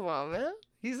 Come on, man.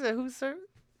 He said who's serving?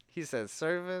 He said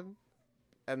serving,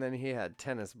 and then he had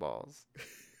tennis balls.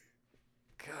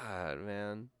 God,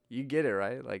 man. You get it,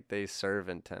 right? Like, they serve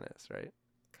in tennis, right?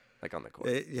 Like, on the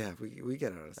court. Yeah, we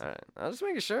get it. All right. I was just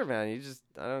making sure, man.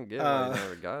 I don't get it. I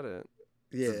never got it.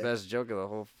 Yeah. It's the best joke of the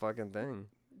whole fucking thing.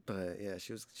 But, yeah,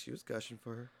 she was gushing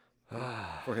for her.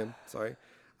 For him, sorry.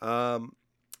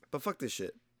 But fuck this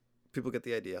shit. People get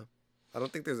the idea. I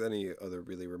don't think there's any other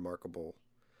really remarkable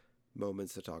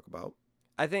moments to talk about.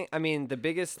 I mean, the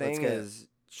biggest thing is...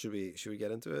 Should we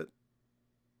get into it?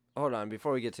 Hold on,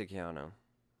 before we get to Keanu.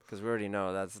 Because we already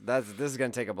know this is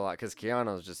going to take up a lot, because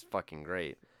Keanu's just fucking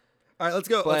great. All right, let's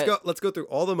go. Let's go through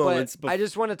all the moments. I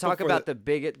just want to talk about the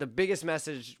biggest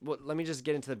message. Well, let me just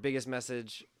get into the biggest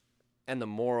message and the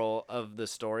moral of the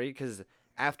story, because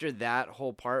after that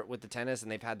whole part with the tennis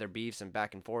and they've had their beefs and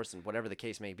back and forth and whatever the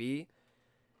case may be,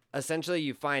 essentially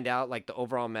you find out, like, the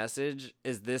overall message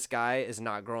is this guy is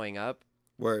not growing up.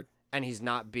 Word. And he's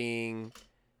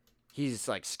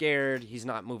like scared. He's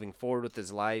not moving forward with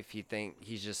his life.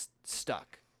 He's just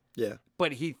stuck. Yeah.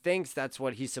 But he thinks that's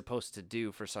what he's supposed to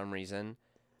do for some reason.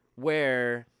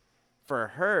 Where for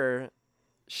her,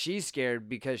 she's scared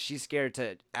because she's scared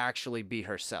to actually be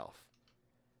herself.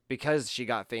 Because she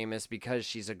got famous, because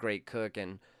she's a great cook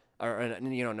and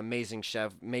an amazing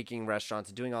chef, making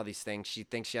restaurants, doing all these things. She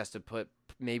thinks she has to put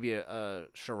maybe a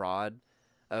charade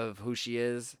of who she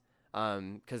is.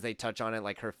 Because they touch on it,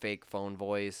 like her fake phone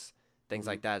voice, things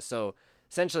like that. So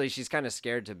essentially, she's kind of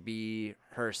scared to be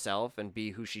herself and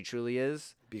be who she truly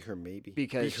is. Be her maybe.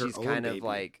 Because she's kind of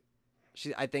like,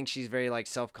 I think she's very like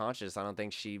self-conscious. I don't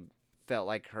think she felt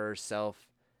like herself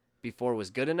before was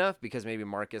good enough because maybe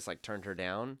Marcus like turned her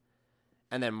down.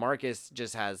 And then Marcus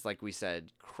just has, like we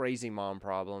said, crazy mom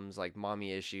problems, like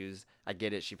mommy issues. I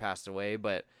get it. She passed away,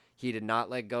 but he did not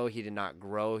let go. He did not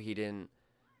grow. He didn't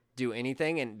do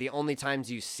anything, and the only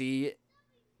times you see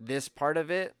this part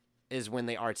of it is when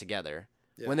they are together.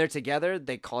 Yeah. When they're together,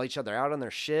 they call each other out on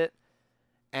their shit,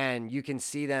 and you can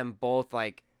see them both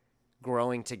like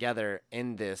growing together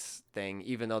in this thing,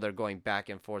 even though they're going back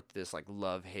and forth this like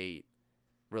love-hate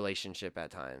relationship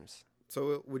at times.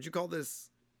 So would you call this,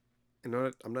 I'm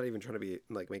not even trying to be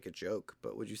like make a joke,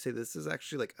 but would you say this is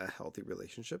actually like a healthy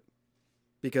relationship?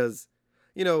 Because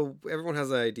everyone has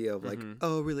an idea of like,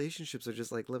 relationships are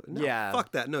just like living. No, yeah,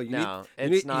 fuck that. No, you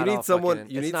need someone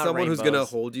who's gonna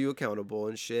hold you accountable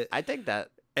and shit. I think that,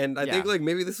 and I think like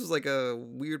maybe this was like a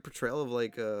weird portrayal of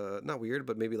like not weird,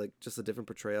 but maybe like just a different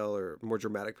portrayal or more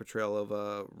dramatic portrayal of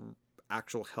a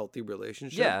actual healthy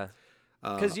relationship. Yeah.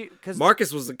 Because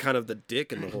Marcus was kind of the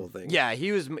dick in the whole thing. Yeah,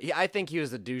 I think he was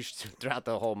the douche throughout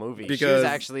the whole movie. Because she was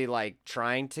actually like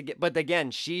trying to get, but again,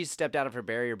 she stepped out of her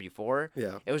barrier before.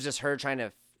 Yeah, it was just her trying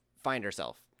to find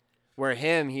herself. Where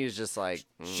him, he was just like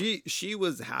she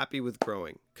was happy with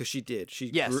growing because she did.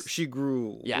 She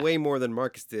grew way more than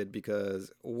Marcus did,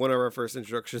 because one of our first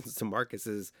introductions to Marcus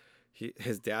is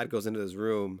his dad goes into his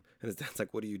room and his dad's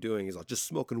like, "What are you doing?" He's like, "Just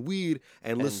smoking weed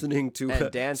and listening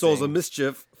to Souls of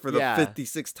Mischief for the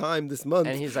 56th time this month."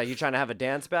 And he's like, "You trying to have a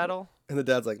dance battle?" And the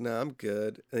dad's like, "Nah, I'm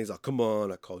good." And he's like, "Come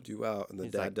on, I called you out." And the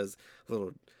dad does a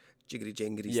little jiggity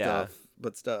jangity stuff.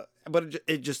 But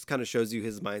it just kind of shows you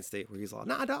his mind state where he's like,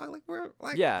 "Nah, dog,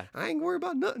 like I ain't worried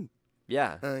about nothing."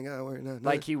 Yeah, I ain't gotta worry nothing.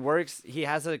 Like he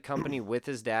has a company with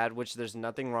his dad, which there's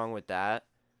nothing wrong with that,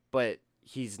 but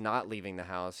he's not leaving the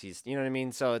house. You know what I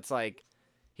mean? So it's like,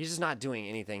 he's just not doing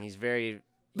anything. The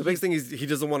biggest thing is he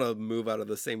doesn't want to move out of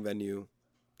the same venue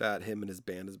that him and his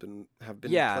band have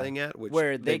been playing at. Which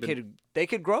where they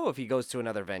could grow if he goes to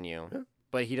another venue,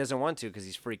 but he doesn't want to because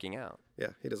he's freaking out. Yeah,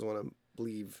 he doesn't want to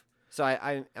leave. So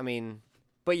I mean,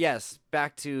 But yes,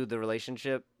 back to the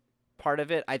relationship part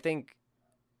of it. I think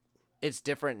it's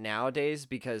different nowadays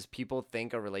because people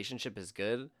think a relationship is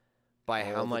good by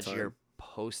how much you're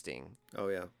posting. Oh,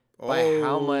 yeah. By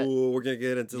how much we're going to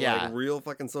get into like real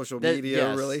fucking social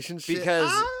media relationship.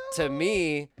 Because to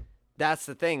me, that's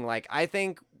the thing. Like, I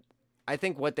think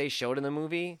what they showed in the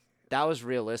movie, that was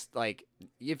realistic. Like,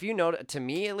 if you know, to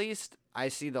me at least, I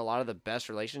see a lot of the best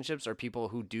relationships are people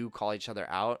who do call each other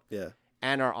out. Yeah.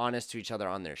 And are honest to each other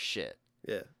on their shit.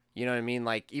 Yeah. You know what I mean?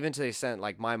 Like, even to the extent,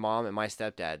 like, my mom and my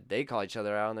stepdad, they call each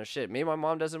other out on their shit. Maybe my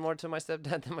mom does it more to my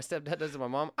stepdad than my stepdad does to my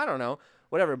mom. I don't know.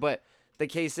 Whatever. But the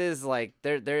case is, like,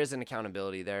 there is an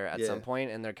accountability there at some point,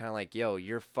 and they're kind of like, yo,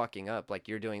 you're fucking up. Like,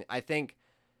 you're doing... I think,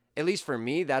 at least for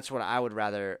me, that's what I would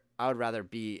rather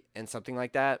be in something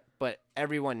like that. But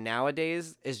everyone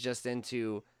nowadays is just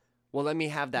into... Well, let me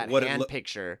have that hand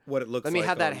picture. What it looks like. Let me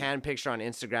have that hand picture on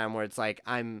Instagram where it's like,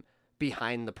 I'm...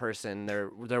 behind the person,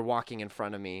 they're walking in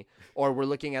front of me, or we're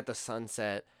looking at the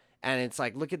sunset and it's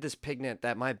like, look at this picnic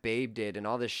that my babe did and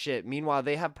all this shit. Meanwhile,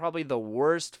 they have probably the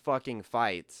worst fucking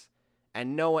fights,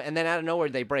 and then out of nowhere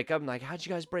they break up. I'm like, how'd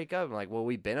you guys break up? I'm like, well,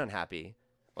 we've been unhappy.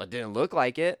 Well, it didn't look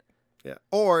like it. Yeah.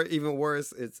 Or even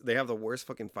worse, it's they have the worst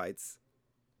fucking fights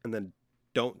and then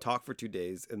don't talk for 2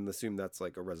 days and assume that's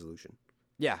like a resolution.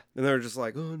 Yeah. And they're just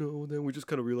like, oh no, then we just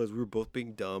kind of realized we were both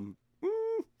being dumb.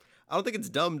 I don't think it's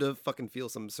dumb to fucking feel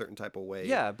some certain type of way.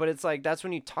 Yeah, but it's like, that's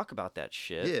when you talk about that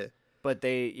shit. Yeah. But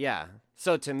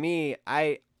So to me,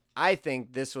 I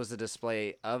think this was a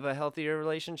display of a healthier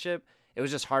relationship. It was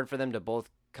just hard for them to both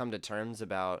come to terms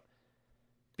about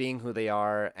being who they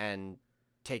are and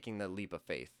taking the leap of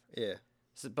faith. Yeah.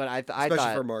 So, but I especially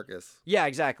thought, for Marcus. Yeah,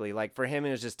 exactly. Like, for him,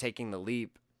 it was just taking the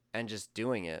leap and just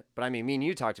doing it. But I mean, me and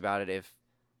you talked about it. If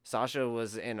Sasha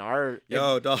was in our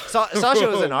Sasha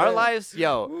was in our lives,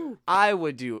 I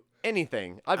would do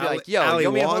anything. I'd be like, yo, Ali you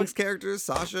want me to Wong's characters,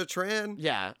 Sasha Tran.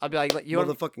 Yeah, I'd be like, you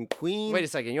motherfucking queen. Wait a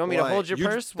second, you want me to hold your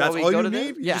purse while that's we all go you to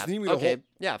need? this? You just need me to hold.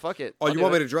 Yeah, fuck it. Oh, you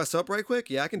want me to dress up right quick?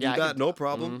 Yeah, I can do that. No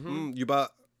problem. Mm-hmm. You about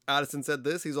Addison said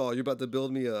this. He's all, you about to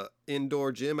build me a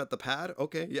indoor gym at the pad?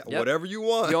 Okay, yeah, whatever you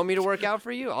want. You want me to work out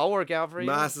for you? I'll work out for you.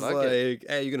 Mass is like,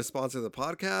 hey, you gonna sponsor the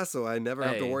podcast so I never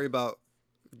have to worry about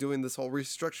doing this whole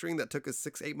restructuring that took us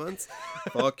 6-8 months.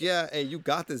 Fuck yeah. Hey, you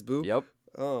got this, boo. Yep.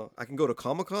 Oh, I can go to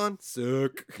Comic-Con?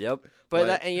 Sick. Yep. But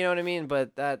that, and you know what I mean?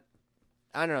 But that,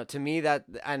 I don't know. To me, that's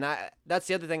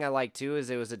the other thing I like too, is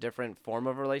it was a different form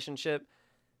of relationship,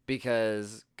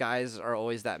 because guys are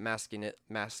always that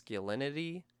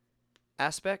masculinity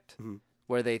aspect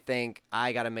where they think,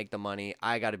 I got to make the money.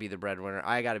 I got to be the breadwinner.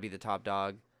 I got to be the top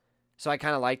dog. So I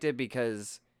kind of liked it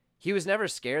because he was never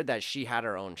scared that she had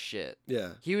her own shit.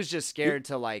 Yeah. He was just scared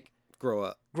to like grow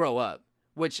up,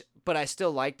 but I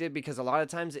still liked it because a lot of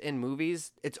times in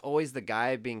movies, it's always the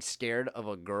guy being scared of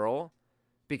a girl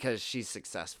because she's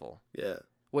successful. Yeah.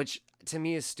 Which to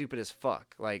me is stupid as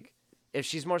fuck. Like, if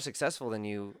she's more successful than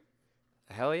you,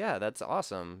 hell yeah, that's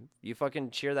awesome. You fucking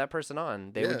cheer that person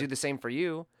on. They would do the same for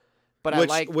you.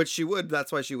 But which she would.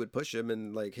 That's why she would push him,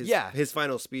 and like his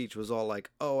final speech was all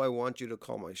like, "Oh, I want you to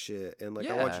call my shit, and like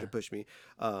I want you to push me."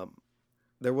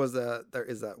 There is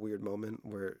that weird moment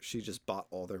where she just bought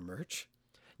all their merch.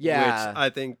 Yeah, which I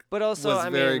think, but also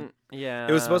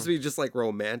it was supposed to be just like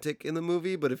romantic in the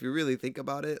movie, but if you really think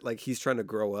about it, like he's trying to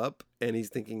grow up and he's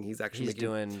thinking he's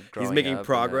making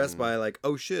progress by like,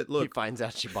 oh shit, look, he finds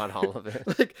out she bought all of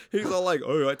it. Like he's all like,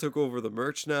 oh, I took over the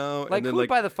merch now. Like, and then, who would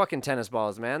buy the fucking tennis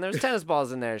balls, man? There's tennis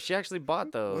balls in there. She actually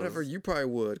bought those. Whatever, you probably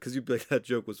would, because you'd be like, that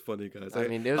joke was funny, guys. I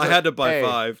mean, I had to buy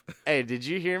 5. Hey, did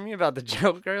you hear me about the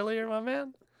joke earlier, my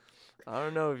man? I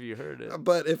don't know if you heard it.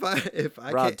 But if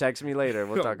I Rob, text me later.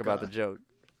 We'll talk about the joke.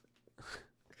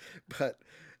 But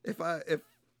if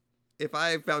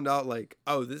I found out like,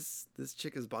 oh, this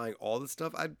chick is buying all this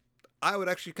stuff, I would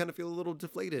actually kind of feel a little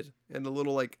deflated and a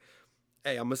little like,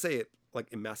 hey, I'm gonna say it,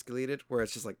 like emasculated, where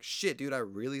it's just like, shit, dude, I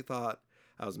really thought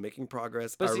I was making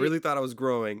progress. I really thought I was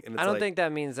growing, and it's I don't think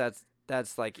that means that's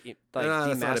like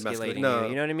demasculating you.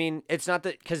 You know what I mean? It's not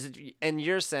that, because in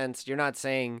your sense, you're not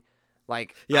saying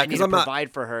like, I need to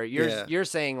provide for her. You're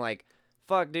saying like,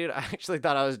 fuck, dude, I actually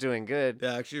thought I was doing good.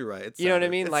 Yeah, actually, you're right. It's you know what I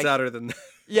mean? It's like, sadder than that.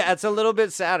 Yeah, it's a little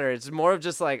bit sadder. It's more of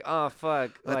just like, oh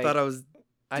fuck. I thought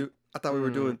I thought we were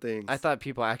doing things. I thought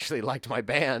people actually liked my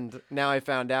band. Now I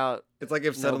found out. It's like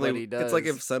if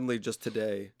suddenly just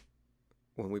today,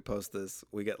 when we post this,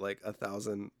 we get like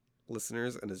 1,000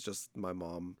 listeners, and it's just my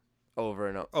mom. Over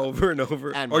and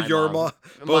over. And or your mom.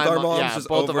 Both our moms just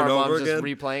over and over again. Just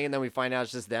replaying, and then we find out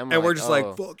it's just them. And we're just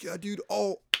like, fuck yeah, dude.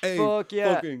 Oh, hey, fuck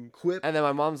yeah. Fucking Quip. And then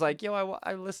my mom's like, yo,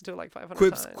 I listened to it like 500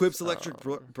 times. Quip's electric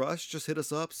brush. Just hit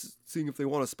us up. seeing if they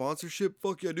want a sponsorship.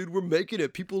 Fuck yeah, dude, we're making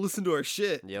it. People listen to our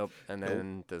shit. Yep, and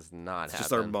then does not happen.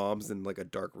 Just our moms in like a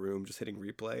dark room just hitting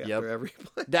replay after every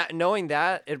play. Knowing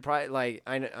that, it probably, like,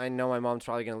 I know my mom's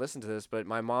probably going to listen to this, but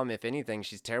my mom, if anything,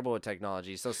 she's terrible with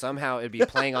technology, so somehow it'd be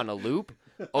playing on a loop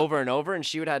over and over, and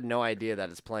she would have no idea that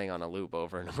it's playing on a loop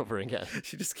over and over again.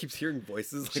 She just keeps hearing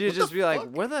voices. Like, she'd just be like,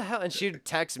 where the hell? And she'd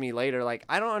text me later, like,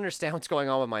 I don't understand what's going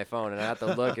on with my phone, and I have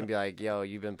to look and be like, yo,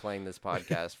 you've been playing this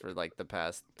podcast for like the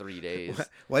past 3 days.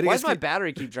 Why does my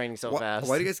battery keep draining so fast?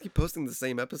 Why do you guys keep posting the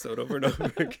same episode over and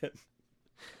over again?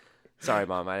 Sorry,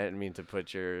 Mom. I didn't mean to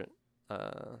put your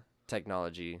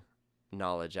technology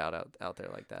knowledge out there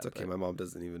like that. It's okay. My mom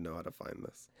doesn't even know how to find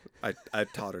this. I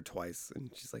taught her twice, and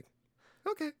she's like,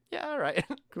 okay. Yeah, all right.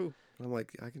 Cool. I'm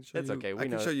like, I can show you. It's okay. I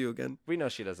can show you again. We know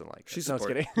she doesn't like it. She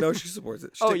supports it. No, she supports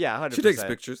it. Yeah, 100%. She takes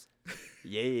pictures.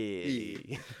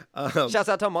 Yay. Shouts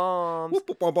out to moms.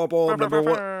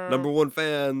 Number one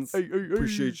fans. Hey.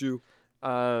 Appreciate you.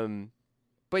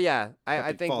 But yeah,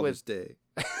 I think Father's Day.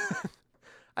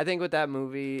 I think with that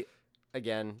movie,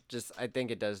 again, just I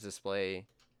think it does display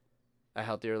a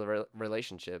healthier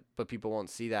relationship, but people won't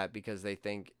see that because they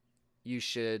think you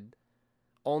should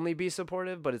only be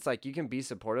supportive, but it's like you can be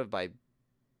supportive by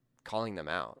calling them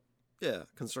out. Yeah,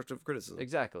 constructive criticism.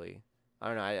 Exactly. I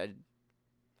don't know.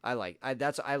 I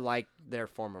like their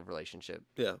form of relationship.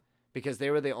 Yeah. Because they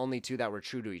were the only two that were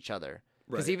true to each other.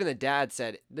 Because Right. even the dad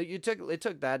said that it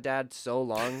took that dad so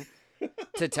long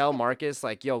to tell Marcus,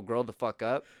 like, yo, grow the fuck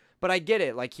up. But I get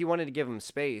it. Like, he wanted to give him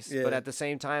space. Yeah. But at the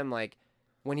same time, like,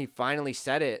 when he finally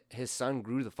said it, his son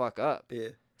grew the fuck up. Yeah.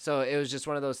 So it was just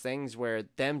one of those things where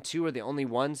them two are the only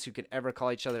ones who could ever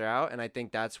call each other out. And I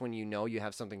think that's when you know you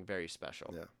have something very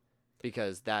special. Yeah.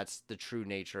 Because that's the true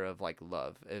nature of, like,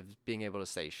 love, of being able to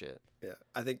say shit. Yeah.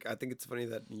 I think it's funny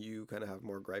that you kind of have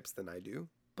more gripes than I do.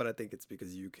 But I think it's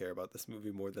because you care about this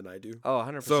movie more than I do. Oh,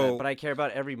 100%. So, but I care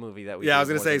about every movie that we I was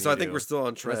going to say, so I think we're still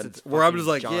on trend. Where I'm just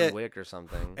like, John Wick or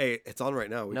something. Hey, it's on right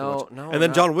now. We can No, watch it. no. And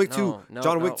then John Wick 2. No,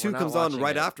 John Wick 2 we're comes not on watching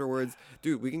right it. afterwards.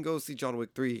 Dude, we can go see John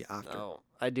Wick 3 after. No,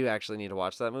 I do actually need to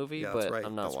watch that movie, Yeah, but that's right.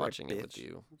 I'm not That's right, watching it bitch. with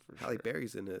you. Halle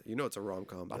Berry's in it. You know it's a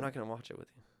rom-com. I'm not going to watch it with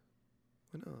you.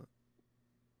 Why not?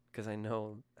 Because I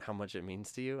know how much it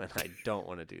means to you, and I don't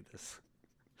want to do this.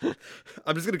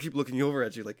 I'm just gonna keep looking over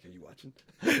at you like, are you watching?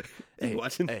 Hey,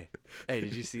 watching? Hey,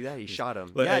 did you see that? He shot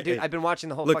him. Look, yeah, hey, dude, hey. I've been watching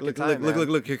the whole Look, fucking look, time.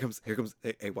 look. Here comes.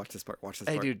 Hey, watch this part.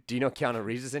 Hey, dude, do you know Keanu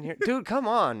Reeves is in here? Dude, come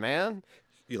on, man.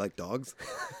 You like dogs?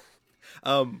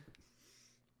 All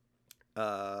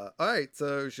right,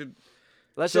 so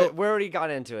We already got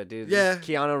into it, dude. Yeah,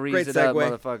 Keanu Reeves great it up,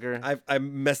 segue. motherfucker. I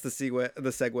messed the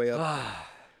segue up.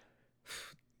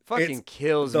 Fucking It's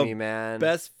kills the me, man.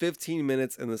 Best 15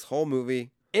 minutes in this whole movie.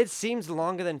 It seems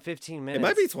longer than 15 minutes. It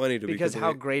might be 20 to because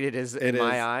how great it is in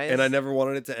my eyes. And I never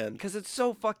wanted it to end. Because it's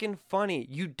so fucking funny.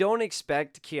 You don't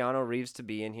expect Keanu Reeves to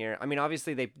be in here. I mean,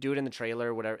 obviously they do it in the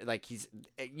trailer, whatever. Like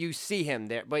you see him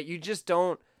there, but you just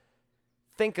don't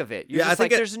think of it. You're just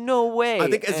like, there's no way. I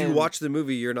think as you watch the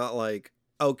movie, you're not like,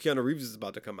 oh, Keanu Reeves is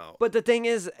about to come out. But the thing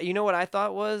is, you know what I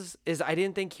thought is I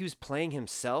didn't think he was playing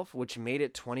himself, which made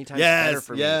it 20 times better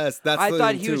for me. Yes, that's I the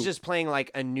thought thing he too. was just playing like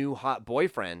a new hot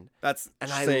boyfriend. That's and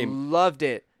same. I loved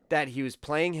it that he was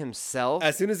playing himself.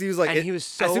 As soon as he was like, and he was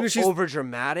so over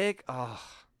dramatic. Oh.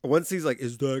 Once he's like,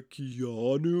 is that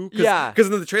Keanu? Yeah. Because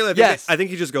in the trailer, I think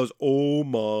he just goes, oh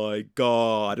my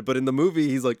God. But in the movie,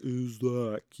 he's like, is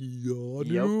that Keanu?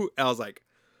 Yep. And I was like,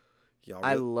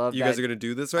 I love you guys are going to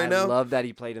do this right now? I love that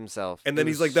he played himself. And then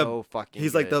he's like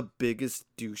he's like the biggest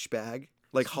douchebag,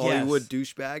 like Hollywood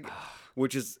douchebag,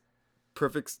 which is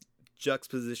perfect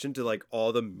juxtaposition to like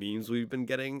all the memes we've been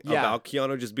getting about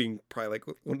Keanu just being probably like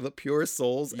one of the purest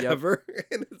souls ever.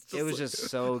 And it's just it was just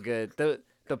so good.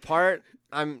 The part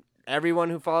everyone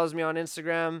who follows me on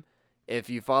Instagram, if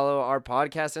you follow our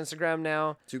podcast Instagram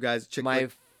now, two guys,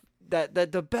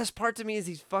 the best part to me is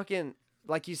he's fucking,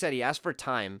 like you said, he asked for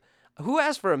time. Who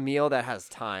asked for a meal that has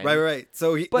time? Right.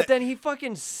 So then he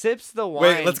fucking sips the wine.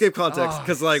 Wait, let's give context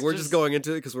because we're just going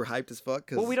into it because we're hyped as fuck.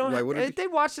 Well, we don't. If they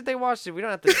watched it. They watched it. We don't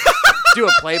have to do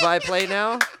a play-by-play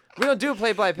now. We don't do a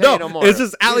play-by-play no more. It's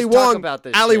just Ali Wong.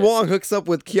 Ali Wong hooks up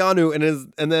with Keanu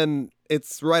and then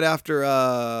it's right after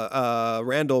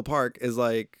Randall Park is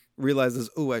like realizes,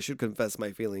 oh, I should confess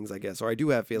my feelings, I guess, or I do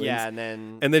have feelings. Yeah, and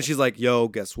then she's like, yo,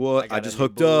 guess what? I just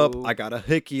hooked up. I got a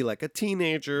hickey like a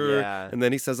teenager. Yeah. And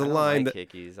then he says a line like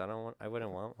hickeys. I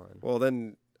wouldn't want one. Well,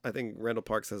 then I think Randall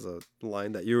Park says a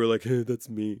line that you were like, hey, that's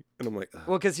me. And I'm like, ugh.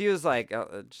 Well, because he was like, oh,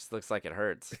 it just looks like it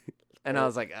hurts. And I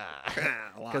was like,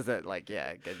 because that, like,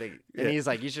 yeah. And he's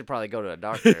like, you should probably go to a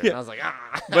doctor. And I was like,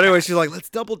 But anyway, she's like, let's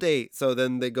double date. So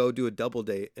then they go do a double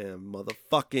date, and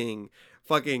fucking,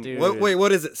 wait,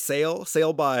 what is it?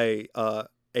 Sail by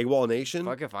AWOL Nation.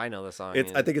 Fuck if I know the song.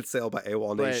 I think it's Sail by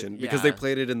AWOL Nation because they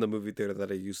played it in the movie theater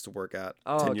that I used to work at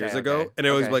 10 years ago, and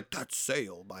it was like, that's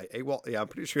Sail by AWOL. Yeah, I'm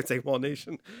pretty sure it's AWOL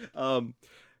Nation.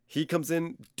 He comes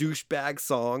in, douchebag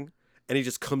song, and he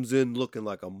just comes in looking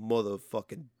like a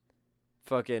motherfucking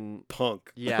fucking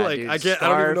punk. Yeah, like dude, I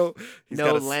don't even know. He's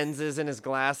no lenses in his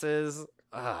glasses.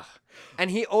 Ugh.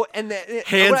 And what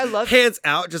I love, hands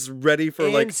out, just ready for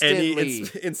instantly.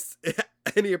 Like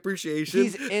any appreciation.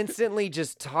 He's instantly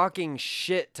just talking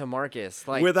shit to Marcus,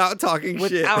 like without talking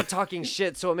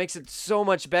shit. So it makes it so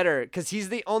much better because he's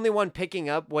the only one picking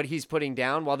up what he's putting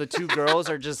down, while the two girls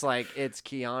are just like, it's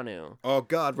Keanu. Oh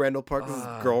God, Randall Park's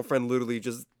girlfriend literally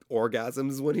just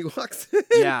orgasms when he walks in.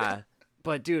 Yeah,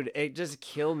 but dude, it just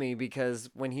killed me because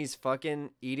when he's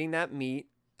fucking eating that meat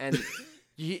and.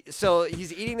 So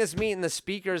he's eating this meat, and the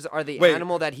speakers are the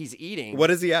animal that he's eating. What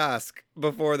does he ask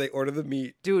before they order the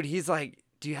meat? Dude, he's like,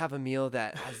 do you have a meal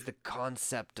that has the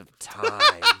concept of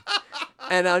time?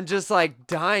 And I'm just like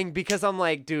dying because I'm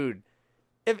like, dude,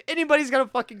 if anybody's gonna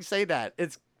fucking say that,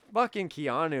 it's fucking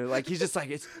Keanu. Like, he's just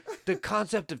like, it's the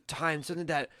concept of time, something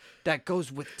that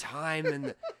goes with time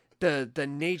and the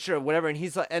nature of whatever. And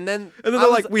he's like, and then they're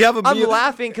like, we have a meal. I'm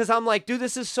laughing because I'm like, dude,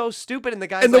 this is so stupid. And the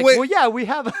guy's like, well, yeah, we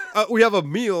have a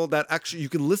meal that actually you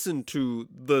can listen to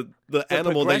the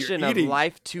animal that you're eating. Of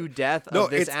life to death of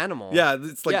this animal. Yeah,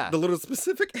 it's like the little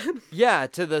specific animal. Yeah,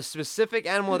 to the specific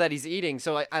animal that he's eating.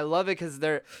 So I love it because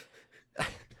they're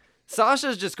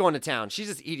Sasha's just going to town. She's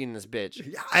just eating this bitch.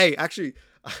 Yeah, I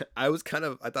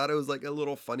thought it was like a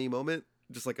little funny moment,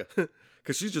 just like a.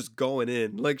 Because she's just going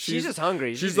in. Like she's just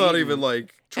hungry. She's not even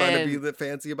like trying to be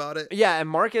fancy about it. Yeah, and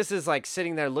Marcus is like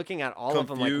sitting there looking at all of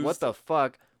them like, what the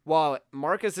fuck? While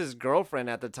Marcus's girlfriend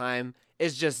at the time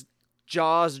is just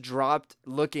jaws dropped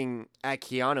looking at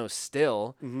Keanu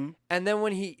still. Mm-hmm. And then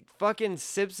when he fucking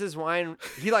sips his wine,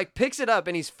 he like picks it up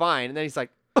and he's fine. And then he's like,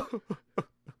 and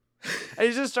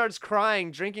he just starts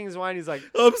crying, drinking his wine. He's like,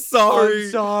 I'm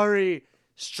sorry.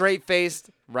 Straight faced,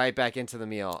 right back into the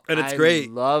meal. And it's great.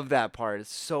 I love that part.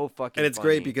 It's so fucking And it's funny.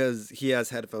 great because he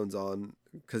has headphones on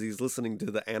because he's listening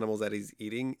to the animals that he's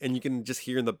eating. And you can just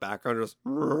hear in the background just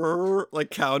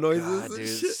like cow noises. God, dude,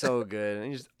 it's so good.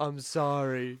 And he just, I'm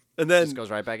sorry. And then just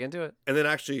goes right back into it. And then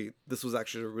this was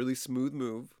actually a really smooth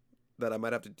move that I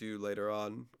might have to do later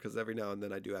on because every now and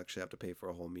then I do actually have to pay for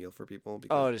a whole meal for people.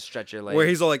 To stretch your legs. Where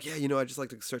he's all like, yeah, I just like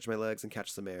to stretch my legs and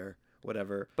catch some air.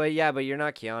 Whatever. But you're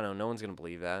not Keanu. No one's going to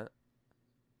believe that.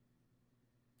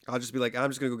 I'll just be like, I'm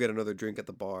just going to go get another drink at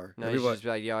the bar. No, you should just be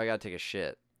like, yo, I got to take a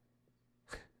shit.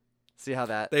 See how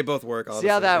that... They both work, honestly.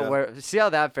 See how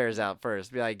that fares out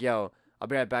first. Be like, yo, I'll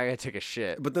be right back. I got to take a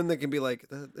shit. But then they can be like,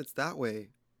 it's that way.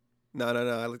 No.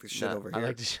 I like the shit over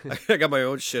here. I got my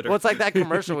own shitter. Well, it's like that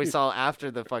commercial we saw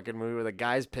after the fucking movie where the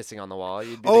guy's pissing on the wall.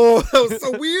 That was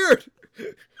so weird.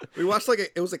 We watched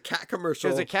it was a cat commercial.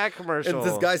 It was a cat commercial. And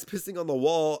this guy's pissing on the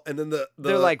wall, and then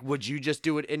they're like, would you just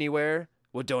do it anywhere?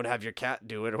 Well, don't have your cat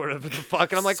do it or whatever the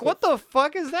fuck. And I'm like, what the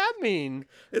fuck does that mean?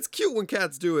 It's cute when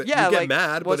cats do it. Yeah, you get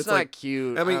mad, but it's not like,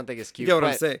 cute. I don't think it's cute. You know what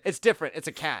I'm saying? It's different. It's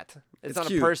a cat. It's not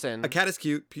cute. A person. A cat is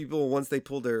cute. People, once they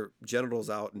pull their genitals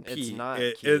out and pee, it's not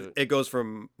cute. It goes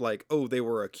from like, oh, they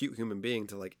were a cute human being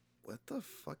to like, what the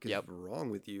fuck is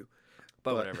wrong with you?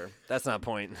 But whatever. That's not a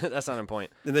point. That's not a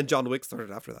point. And then John Wick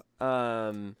started after that.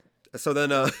 So then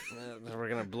we're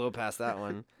gonna blow past that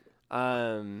one.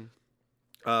 Then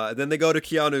they go to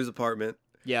Keanu's apartment.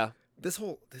 Yeah. This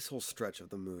whole stretch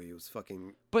of the movie was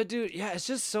fucking. But dude, yeah, it's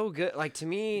just so good. Like to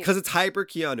me, because it's hyper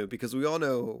Keanu. Because we all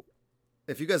know,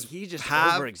 if you guys he just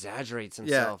over exaggerates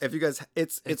himself. Yeah. If you guys,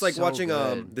 it's like so watching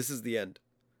good. This Is the End.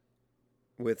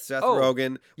 With Seth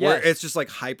Rogen, where it's just like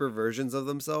hyper versions of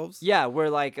themselves. Yeah,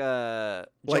 where like Jonah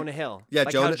Hill. Yeah,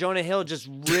 like how Jonah Hill just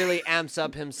really amps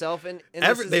up himself.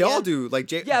 They all do.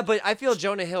 Like yeah, but I feel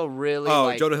Jonah Hill really.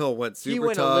 Jonah Hill went super tough. He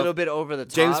went a little bit over the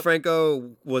top. James Franco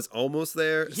was almost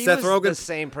there. He Seth was Rogen, the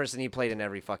same person he played in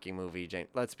every fucking movie.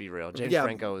 Let's be real. James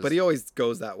Franco is. But he always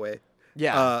goes that way.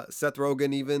 Yeah. Seth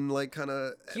Rogen even like kind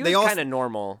of. He was kind of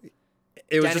normal.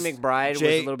 Danny McBride was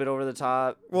a little bit over the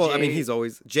top. Well, I mean, he's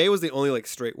always Jay was the only like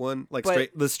straight one, like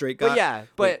the straight guy.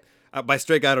 But by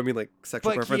straight guy I don't mean like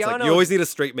sexual preference. Keanu, like you always need a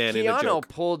straight man in a joke. Keanu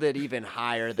pulled it even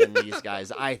higher than these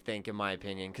guys, I think, in my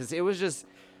opinion, because it was just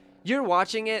you're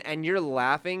watching it and you're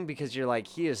laughing because you're like,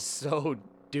 he is so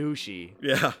douchey.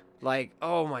 Yeah. Like,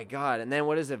 oh my god! And then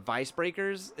what is it? Vice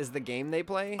Breakers is the game they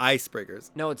play. Icebreakers.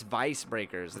 No, it's Vice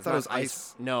Breakers. I thought it was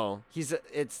ice. No,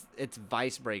 it's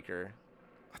Vice Breaker.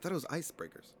 I thought it was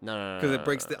Icebreakers. No. Because it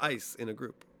breaks the ice in a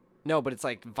group. No, but it's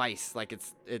like Vice. Like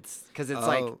it's because it's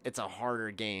like it's a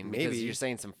harder game because you're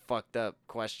saying some fucked up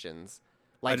questions.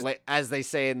 Like as they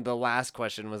say in the last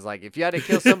question was like, if you had to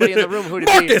kill somebody in the room, who'd it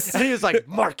be? And he was like,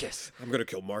 Marcus. I'm gonna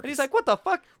kill Marcus. And he's like, what the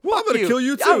fuck? Well, I'm gonna kill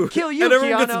you too. I'll kill you, and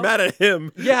everyone Keanu. gets mad at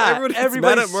him. Yeah,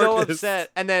 everybody's so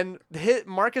upset. And then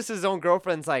Marcus's own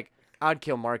girlfriend's like, I'd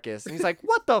kill Marcus. And he's like,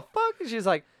 what the fuck? And she's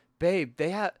like, babe,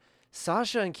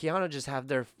 Sasha and Keanu just have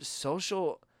their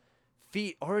social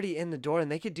feet already in the door,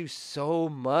 and they could do so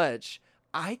much.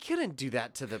 I couldn't do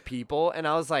that to the people. And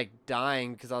I was like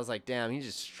dying because I was like, damn, he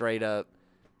just straight up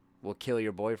will kill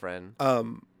your boyfriend.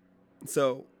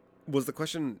 So wasn't the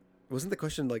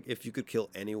question like if you could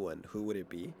kill anyone, who would it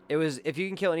be? It was if you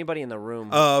can kill anybody in the room.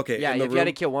 Oh, okay. Yeah, if you had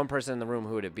to kill one person in the room,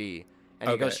 who would it be? And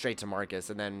he goes straight to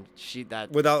Marcus, and then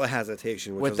without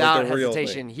hesitation. Without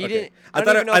hesitation, he didn't. I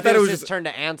don't even know if it was his turn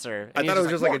to answer. I thought it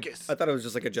was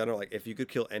just like a general, like if you could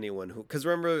kill anyone who, because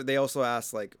remember they also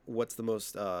asked like what's the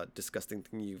most disgusting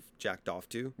thing you've jacked off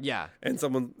to? Yeah. And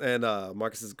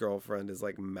Marcus's girlfriend is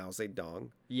like Mao Zedong.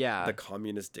 Yeah. The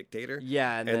communist dictator.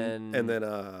 Yeah, and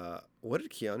then what did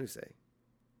Keanu say?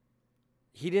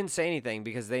 He didn't say anything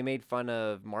because they made fun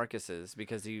of Marcus's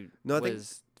because he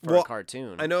was. A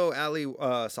cartoon. I know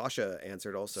Sasha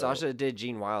answered also. Sasha did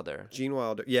Gene Wilder.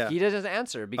 Yeah. He doesn't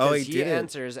answer because he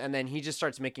answers and then he just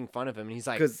starts making fun of him and he's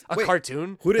like,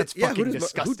 cartoon? That's fucking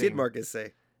disgusting. Who did Marcus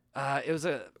say? It was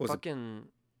fucking...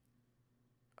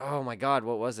 Oh my god,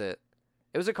 what was it?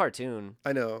 It was a cartoon.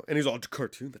 I know. And he's all,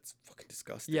 cartoon? That's fucking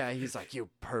disgusting. Yeah, he's like, you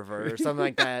pervert or something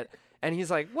like that. And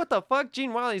he's like, what the fuck?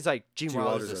 Gene Wilder? He's like, Gene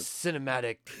Wilder's a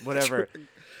cinematic whatever.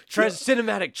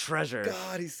 Cinematic treasure.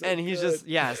 God, he's so good. And he's just,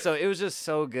 so it was just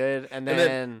so good. And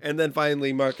then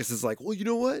finally Marcus is like, well, you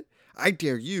know what? I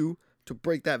dare you to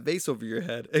break that vase over your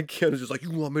head. And Keanu's just like, you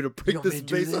want me to break this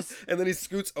vase? And then he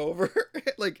scoots over.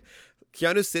 Like,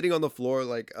 Keanu's sitting on the floor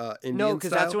like Indian No,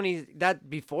 because style. that's when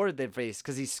before the vase,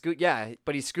 because he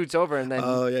scoots over and then.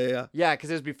 Oh, yeah. Yeah, because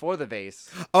it was before the vase.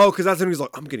 Oh, because that's when he's like,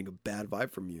 I'm getting a bad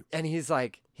vibe from you. And he's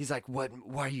like, what?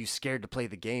 Why are you scared to play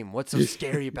the game? What's so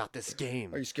scary about this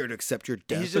game? Are you scared to accept your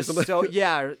death? He's just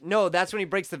no, that's when he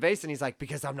breaks the vase and he's like,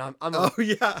 because I'm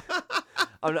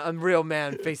I'm real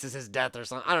man faces his death or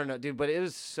something. I don't know, dude, but it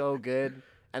was so good.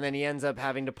 And then he ends up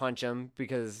having to punch him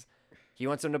because he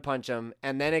wants him to punch him.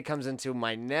 And then it comes into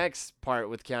my next part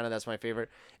with Keanu. That's my favorite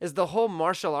is the whole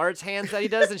martial arts hands that he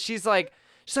does. And she's like,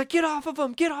 get off of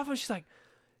him. Get off him. She's like,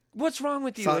 what's wrong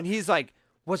with you? And he's like,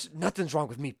 nothing's wrong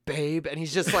with me, babe. And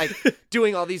he's just like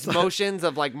doing all these motions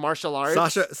of like martial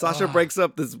arts. Sasha breaks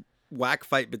up this whack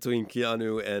fight between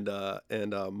Keanu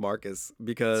and Marcus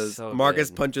because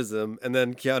Marcus punches him, and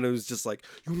then Keanu's just like,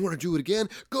 "You want to do it again?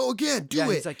 Go again, do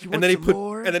it." He's like, and then he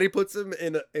puts him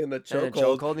in a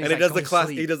chokehold, and he does the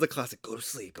classic. He does the classic, "Go to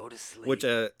sleep, go to sleep." Which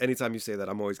anytime you say that,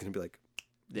 I'm always gonna be like,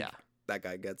 "Yeah, that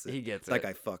guy gets it. He gets that it.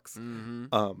 That guy fucks."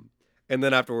 Mm-hmm. And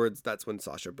then afterwards, that's when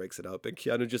Sasha breaks it up, and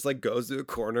Keanu just like goes to a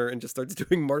corner and just starts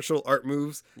doing martial art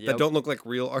moves that don't look like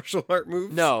real martial art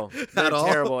moves. No, they're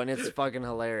terrible, and it's fucking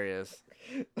hilarious.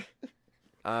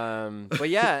 But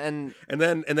yeah, and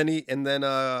then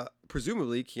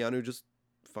presumably Keanu just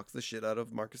fucks the shit out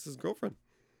of Marcus's girlfriend.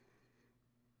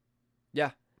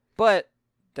 Yeah, but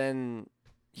then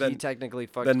he technically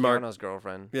fucked Keanu's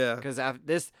girlfriend. Yeah, because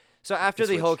after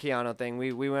the whole Keanu thing,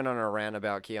 we went on a rant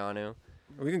about Keanu.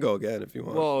 We can go again if you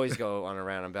want. We'll always go on a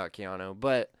rant about Keanu,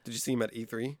 but did you see him at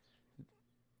E3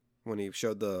 when he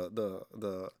showed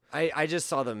the? I just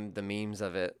saw the memes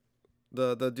of it.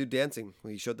 The dude dancing.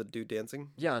 He showed the dude dancing.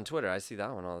 Yeah, on Twitter, I see that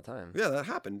one all the time. Yeah, that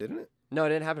happened, didn't it? No, it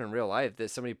didn't happen in real life.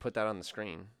 Somebody put that on the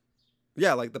screen.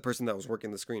 Yeah, like the person that was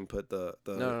working the screen put the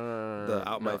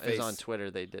out my face. It was on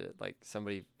Twitter. They did it. Like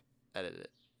somebody edited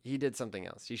it. He did something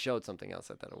else. He showed something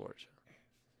else at that award show.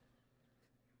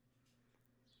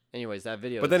 Anyways, that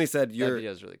video. But then he said, "That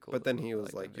video is really cool." But then he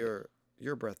was like,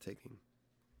 "You're breathtaking."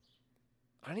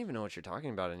 I don't even know what you're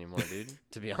talking about anymore, dude.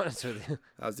 To be honest with you,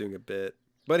 I was doing a bit,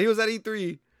 but he was at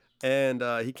E3, and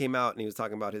he came out and he was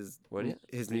talking about his what are you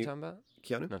talking about?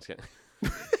 Keanu? No, I'm just kidding.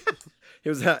 he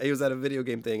was at a video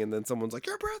game thing, and then someone's like,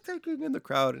 "You're breathtaking" in the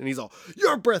crowd, and he's all,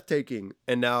 "You're breathtaking,"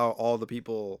 and now all the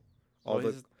people,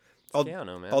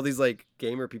 Keanu, man. all these like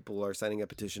gamer people are signing a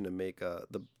petition to make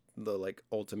the like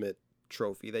ultimate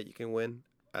trophy that you can win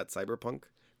at Cyberpunk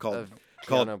called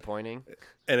pointing,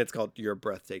 and it's called "You're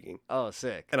Breathtaking." Oh,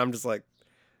 sick! And I'm just like,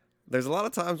 there's a lot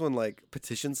of times when like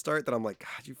petitions start that I'm like,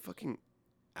 God, you fucking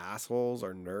assholes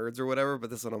or nerds or whatever. But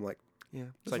this one I'm like, Yeah.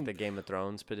 It's like the Game of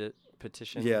Thrones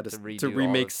petition. Yeah, to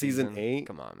remake season 8.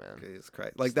 Come on, man. Jesus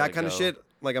Christ. Like that kind of shit.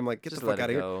 Like I'm like, get the fuck out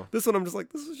of here. This one I'm just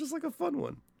like, this is just like a fun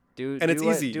one. Dude, and it's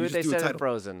easy. Do what they said in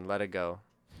Frozen. Let it go.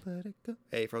 Let it go.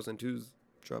 Hey, Frozen 2's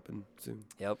dropping soon.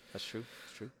 Yep, that's true.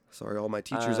 That's true. Sorry, all my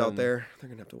teachers out there. They're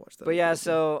gonna have to watch that. But yeah,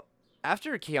 so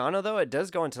after Keanu though, it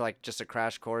does go into like just a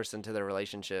crash course into their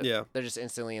relationship. Yeah. They're just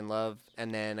instantly in love,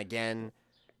 and then again,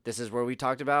 this is where we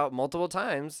talked about multiple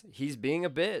times. He's being a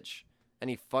bitch, and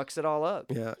he fucks it all up.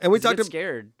 Yeah, and we talked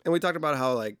scared, and we talked about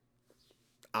how like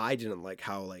I didn't like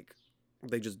how like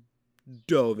they just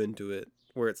dove into it,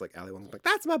 where it's like Allie was like,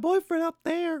 "That's my boyfriend up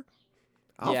there."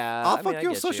 I'll fuck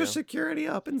your social security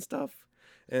up and stuff,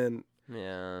 and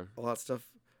yeah, a lot of stuff.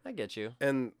 I get you.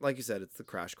 And like you said, it's the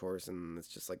crash course, and it's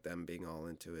just like them being all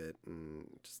into it, and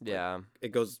just like,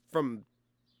 it goes from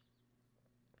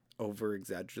over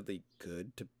exaggeratedly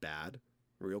good to bad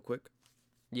real quick.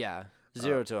 Yeah,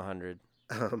 0 to 100.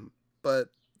 But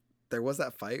there was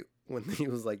that fight when he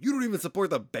was like, "You don't even support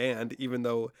the band," even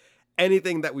though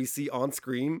anything that we see on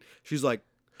screen, she's like,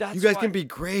 "You guys can be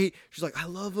great." She's like, "I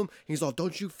love him." He's all,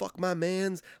 "Don't you fuck my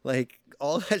mans," like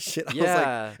all that shit. I was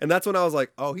like, and that's when I was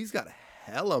like, "Oh, he's got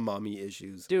hella mommy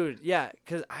issues, dude." Yeah,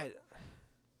 because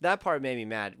that part made me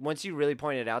mad once you really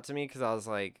pointed it out to me, because I was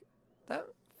like,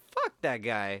 fuck that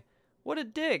guy, what a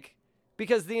dick.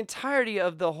 Because the entirety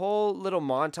of the whole little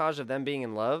montage of them being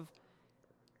in love,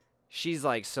 she's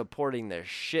like supporting the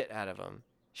shit out of him.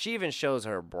 She even shows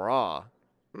her bra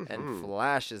and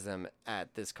flashes them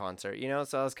at this concert, you know?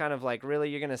 So I was kind of like, really?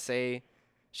 You're going to say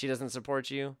she doesn't support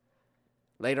you?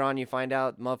 Later on, you find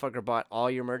out motherfucker bought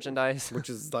all your merchandise. Which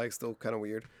is like still kind of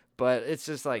weird. But it's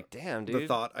just like, damn, dude. The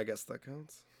thought, I guess that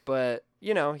counts. But,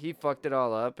 you know, he fucked it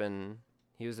all up, and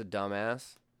he was a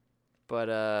dumbass. But,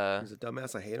 he's a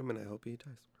dumbass. I hate him, and I hope he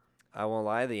dies. I won't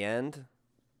lie, the end.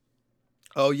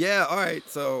 Oh, yeah. All right.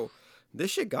 So this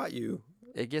shit got you.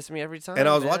 It gets me every time. And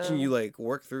I was watching you like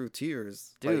work through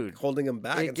tears, dude, like, holding them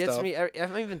back. It gets me.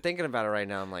 I'm even thinking about it right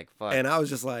now. I'm like, fuck. And I was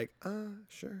just like,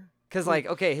 sure. Because like,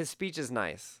 okay, his speech is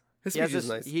nice. His speech is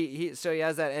nice. So he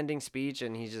has that ending speech,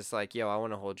 and he's just like, "Yo, I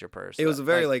want to hold your purse." It was a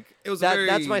very like it was very.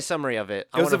 That's my summary of it.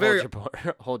 I want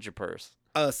to hold your purse.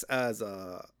 Us as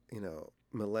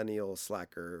millennial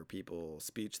slacker people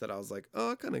speech that I was like,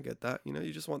 oh, I kind of get that. You know,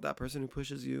 you just want that person who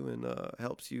pushes you and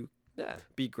helps you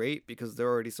be great because they're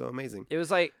already so amazing. It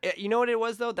was like, you know what it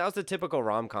was, though? That was the typical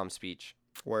rom-com speech.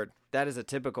 Word. That is a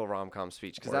typical rom-com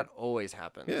speech because that always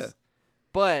happens. Yeah.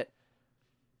 But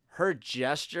her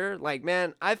gesture, like,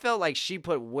 man, I felt like she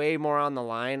put way more on the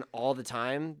line all the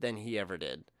time than he ever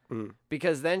did. Mm.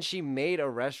 Because then she made a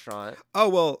restaurant. Oh,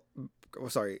 well,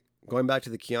 sorry. Going back to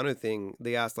the Keanu thing,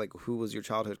 they asked like, "Who was your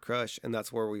childhood crush?" And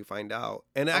that's where we find out.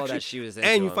 And actually, that she was into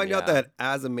and you him, find out that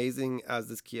as amazing as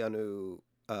this Keanu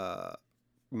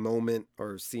moment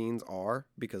or scenes are,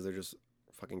 because they're just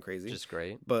fucking crazy, just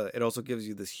great. But it also gives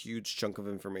you this huge chunk of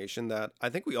information that I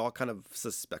think we all kind of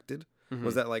suspected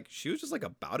was that like she was just like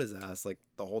about his ass like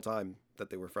the whole time that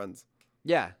they were friends.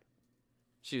 Yeah,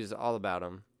 she was all about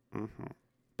him.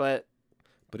 But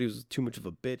he was too much of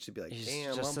a bitch to be like, he's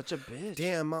damn, just such a bitch.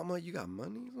 Damn, mama, you got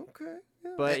money? Okay.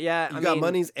 Yeah. But yeah, you got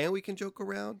monies and we can joke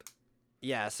around.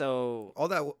 Yeah, so all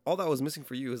that was missing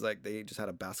for you is like they just had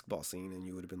a basketball scene and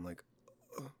you would have been like,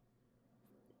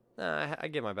 I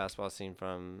get my basketball scene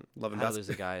from Love and How to Lose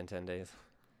a Guy in 10 Days.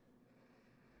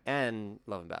 And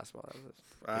Love and Basketball.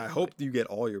 I hope you get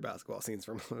all your basketball scenes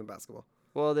from Love and Basketball.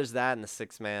 Well, there's that and The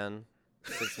Sixth Man.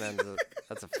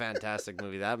 That's a fantastic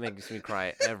movie. That makes me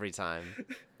cry every time.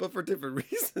 But for different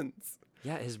reasons.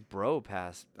 Yeah, his bro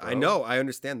passed. Bro. I know. I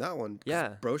understand that one.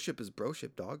 Yeah. Broship is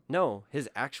broship, dog. No, his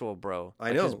actual bro.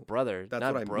 I know. His brother. That's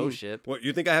not what broship. Mean. What,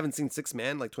 you think I haven't seen Six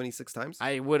Man like 26 times?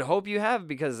 I would hope you have,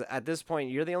 because at this point,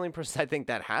 you're the only person I think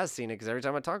that has seen it, because every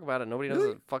time I talk about it, nobody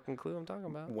knows a fucking clue I'm talking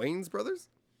about. Wayne's brothers?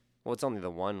 Well, it's only the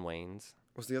one Wayne's.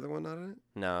 Was the other one not in it?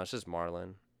 No, it's just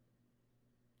Marlon.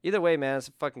 Either way, man, it's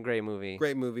a fucking great movie.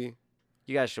 Great movie.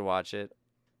 You guys should watch it.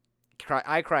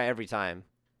 I cry every time.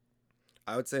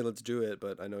 I would say let's do it,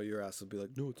 but I know your ass will be like,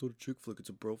 no, it's not a chick flick, it's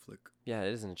a bro flick. Yeah,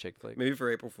 it isn't a chick flick. Maybe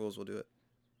for April Fools we'll do it.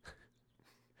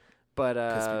 But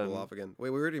piss people off again.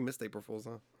 Wait, we already missed April Fools,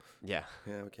 huh? Yeah.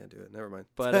 Yeah, we can't do it. Never mind.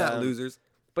 But losers.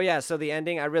 But yeah, so the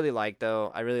ending I really liked,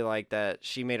 though. I really liked that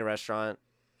she made a restaurant.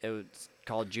 It was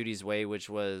called Judy's Way, which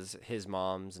was his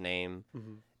mom's name.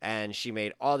 Mm-hmm. And she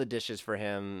made all the dishes for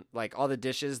him. Like, all the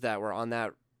dishes that were on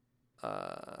that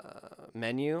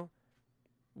menu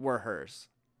were hers.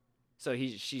 So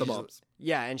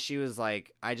yeah, and she was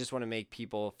like, I just want to make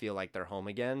people feel like they're home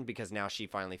again, because now she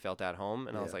finally felt at home.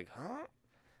 And I was like,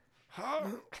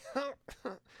 huh?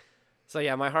 So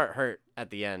yeah, my heart hurt at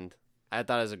the end. I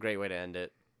thought it was a great way to end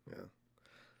it. Yeah.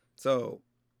 So,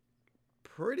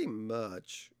 pretty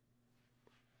much,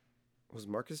 was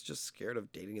Marcus just scared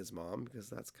of dating his mom? Because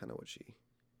that's kind of what she...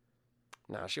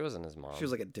 No, she wasn't his mom. She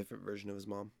was like a different version of his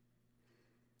mom.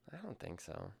 I don't think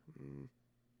so.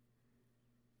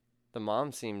 The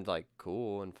mom seemed like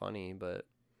cool and funny, but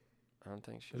I don't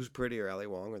think she... Who's prettier, Ali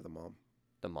Wong or the mom?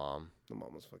 The mom. The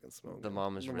mom was fucking smoking. The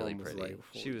mom was really pretty. Like,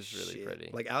 she was really pretty.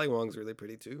 Like, Ali Wong's really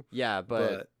pretty, too. Yeah,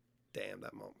 but damn,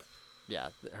 that mom. Yeah,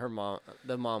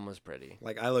 the mom was pretty.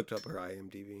 Like, I looked up her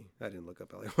IMDb. I didn't look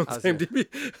up Ali Wong's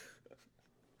IMDb.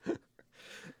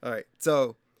 All right,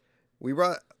 so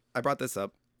I brought this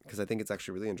up because I think it's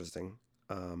actually really interesting.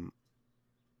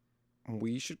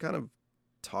 We should kind of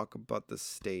talk about the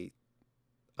state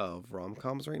of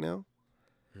rom-coms right now.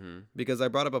 Because I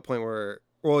brought up a point where,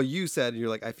 well, you said, you're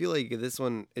like, I feel like this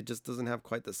one, it just doesn't have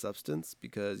quite the substance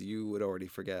because you would already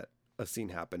forget a scene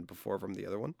happened before from the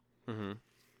other one.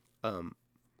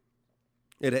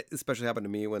 It especially happened to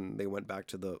me when they went back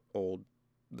to the old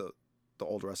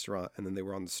restaurant and then they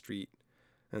were on the street.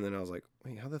 And then I was like,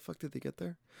 wait, how the fuck did they get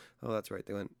there? Oh, that's right.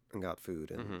 They went and got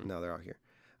food and now they're out here.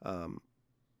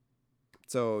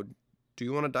 So do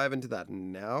you want to dive into that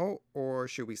now or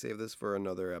should we save this for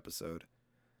another episode?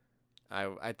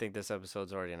 I think this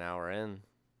episode's already an hour in.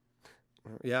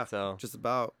 Yeah, so just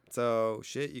about. So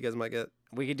shit, you guys might get...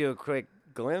 We could do a quick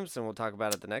glimpse and we'll talk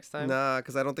about it the next time. Nah,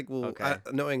 because I don't think we'll... Okay.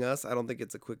 Knowing us, I don't think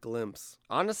it's a quick glimpse.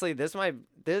 Honestly,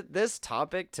 this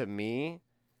topic to me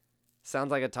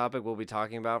sounds like a topic we'll be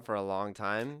talking about for a long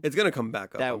time. It's going to come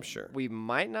back up, I'm sure. We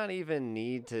might not even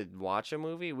need to watch a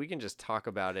movie. We can just talk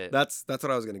about it. That's what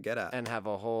I was going to get at. And have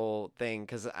a whole thing.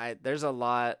 Because there's a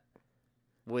lot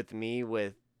with me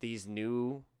with these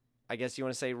new, I guess you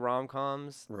want to say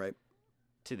rom-coms. Right.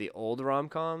 To the old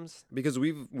rom-coms. Because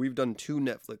we've done 2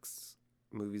 Netflix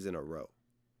movies in a row.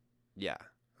 Yeah.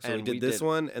 So we did this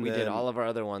one, and we did all of our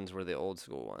other ones were the old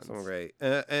school ones. So great,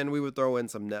 and we would throw in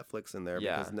some Netflix in there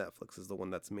because Netflix is the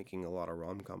one that's making a lot of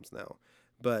rom-coms now.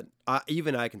 But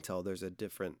even I can tell there's a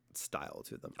different style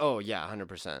to them. Oh yeah,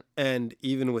 100%. And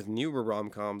even with newer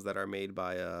rom-coms that are made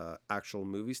by actual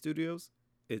movie studios,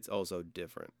 it's also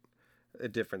different, a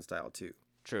different style too.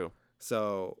 True.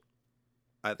 So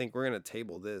I think we're gonna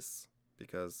table this.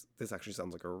 Because this actually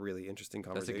sounds like a really interesting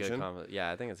conversation. That's a good combo.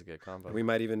 Yeah, I think it's a good combo. We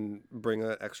might even bring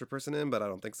an extra person in, but I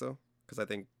don't think so. Because I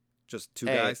think just 2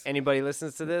 guys. Anybody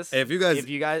listens to this? If you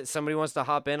guys, somebody wants to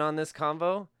hop in on this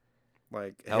convo,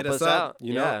 like help hit us out.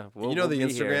 You know, we'll the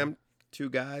Instagram, here. 2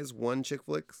 guys, 1 chick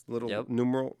flicks, little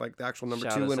numeral, like the actual number.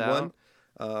 Shout 2 and out.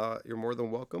 1. You're more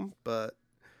than welcome. But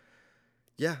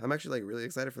yeah, I'm actually like really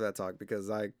excited for that talk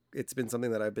because it's been something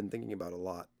that I've been thinking about a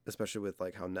lot, especially with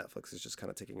like how Netflix is just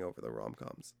kind of taking over the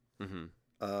rom-coms.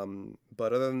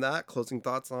 But other than that, closing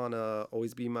thoughts on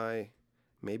Always Be My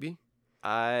Maybe?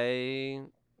 I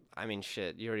mean,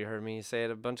 shit, you already heard me say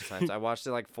it a bunch of times. I watched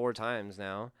it like 4 times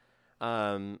now.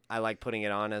 I like putting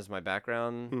it on as my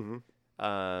background.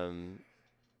 I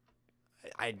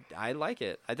like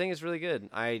it. I think it's really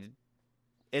good.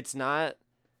 It's not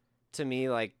to me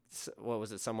like, what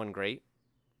was it, Someone Great?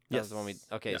 That was the one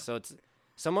okay, so it's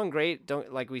Someone Great.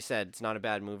 Don't, like we said, it's not a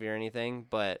bad movie or anything,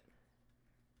 but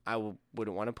I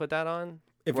wouldn't want to put that on.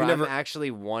 If you're I'm actually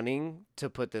wanting to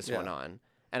put this one on.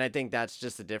 And I think that's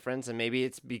just the difference. And maybe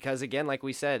it's because, again, like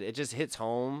we said, it just hits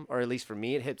home, or at least for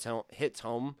me, it hits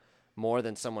home more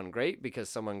than Someone Great, because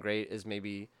Someone Great is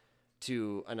maybe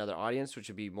to another audience, which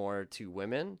would be more to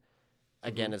women.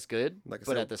 Again, it's good, like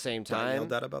but at the same time,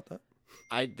 yelled at about that.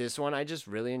 This one I just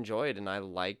really enjoyed, and I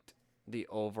liked the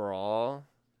overallness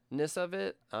of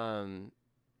it. And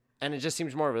it just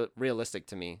seems more realistic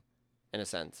to me, in a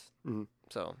sense.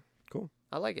 So cool.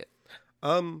 I like it.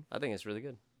 I think it's really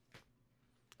good.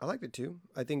 I liked it too.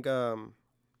 I think so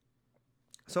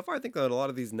far I think that a lot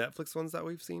of these Netflix ones that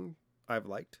we've seen I've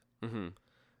liked,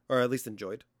 or at least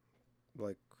enjoyed.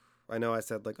 Like I know I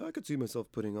said like I could see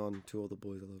myself putting on To All the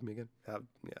Boys That Love Me Again.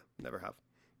 Never have.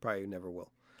 Probably never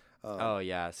will. Oh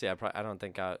yeah, see, I don't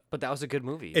think but that was a good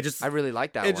movie. It just I really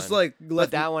liked that one. It just like but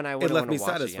that one I would left me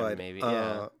satisfied. Again, maybe.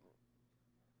 Yeah.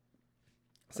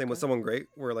 Same with Someone Great,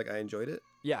 where like I enjoyed it.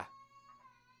 Yeah.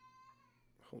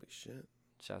 Holy shit.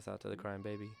 Shouts out to the Crime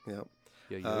Baby. Yeah.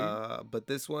 Yo. But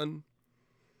this one,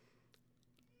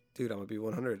 dude, I'm gonna be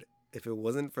 100. If it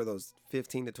wasn't for those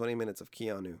 15 to 20 minutes of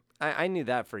Keanu, I knew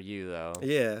that for you though.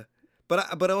 Yeah.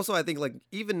 But also I think like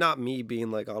even not me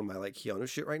being like on my like Keanu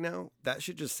shit right now, that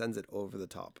shit just sends it over the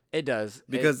top. It does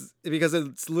because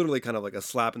it's literally kind of like a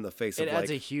slap in the face. It adds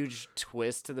a huge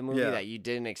twist to the movie that you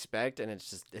didn't expect, and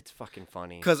it's fucking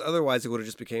funny. Because otherwise it would have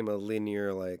just became a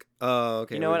linear like, oh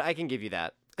okay. You know what? I can give you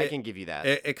that. I can give you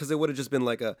that. Because it would have just been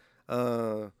like a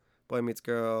boy meets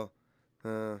girl.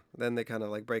 Then they kind of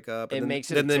like break up. And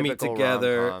then they meet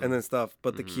together rom-com. And then stuff.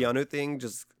 But the Keanu thing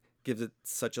just gives it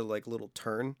such a like little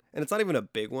turn. And it's not even a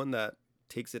big one that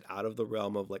takes it out of the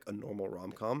realm of like a normal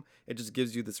rom-com. It just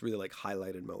gives you this really like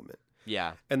highlighted moment.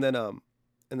 Yeah. And then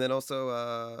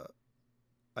also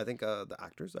I think the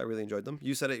actors, I really enjoyed them.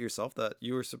 You said it yourself that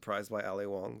you were surprised by Ali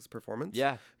Wong's performance.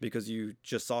 Yeah. Because you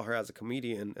just saw her as a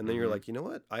comedian, and then you're like, you know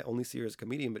what? I only see her as a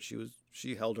comedian, but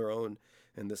she held her own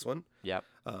in this one. Yep.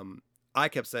 I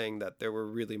kept saying that there were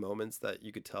really moments that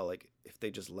you could tell, like, if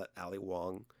they just let Ali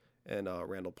Wong and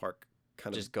Randall Park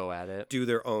kind of just go at it, do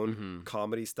their own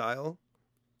comedy style,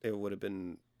 it would have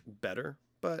been better.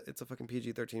 But it's a fucking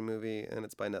PG-13 movie, and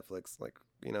it's by Netflix. Like,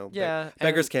 you know,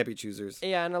 beggars can't be choosers.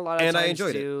 Yeah, and a lot of times, I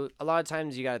enjoyed it. A lot of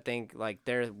times you got to think, like,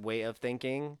 their way of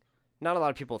thinking. Not a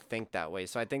lot of people think that way.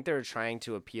 So I think they're trying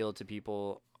to appeal to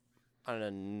people on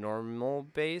a normal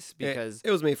base because...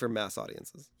 It was made for mass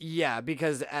audiences. Yeah,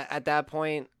 because at that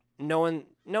point, no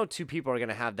two people are going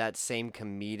to have that same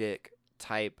comedic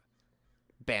type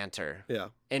banter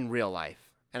in real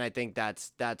life. And I think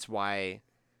that's why...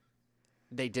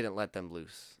 they didn't let them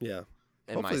loose. Yeah.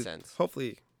 In my sense.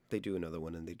 Hopefully they do another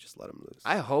one and they just let them loose.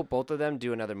 I hope both of them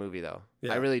do another movie though.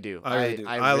 Yeah. I really do. I really do.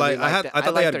 I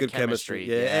thought they had good chemistry.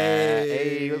 Yeah.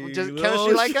 Hey, just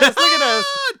chemistry like us. Look at us.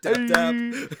 Tap,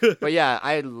 tap. But yeah,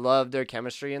 I love their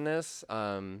chemistry in this.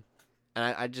 And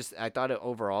I thought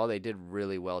overall they did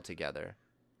really well together.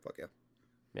 Fuck yeah.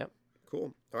 Yep.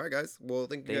 Cool. All right, guys. Well,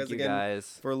 thank you guys again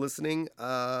for listening.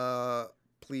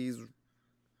 Please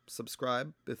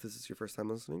subscribe if this is your first time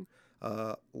listening.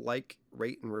 Like,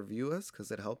 rate, and review us because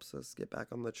it helps us get back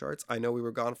on the charts. I know we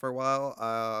were gone for a while.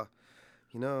 I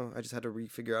just had to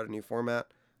refigure out a new format,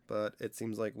 but it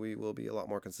seems like we will be a lot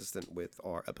more consistent with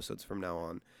our episodes from now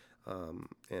on,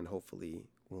 and hopefully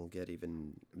we'll get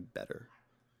even better.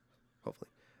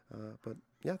 Hopefully. But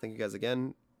yeah, thank you guys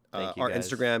again. Our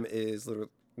Instagram is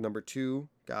number 2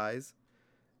 guys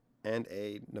and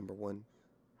a number 1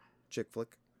 chick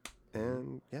flick.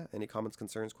 And yeah, any comments,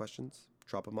 concerns, questions,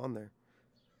 drop them on there.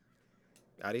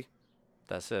 Addy?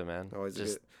 That's it, man. Always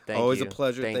a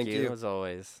pleasure. Thank you as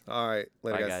always. All right.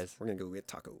 Later, bye, guys. We're going to go get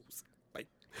tacos. Bye.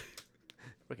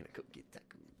 We're going to go get tacos.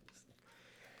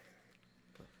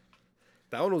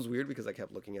 That one was weird because I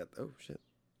kept looking at,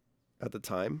 at the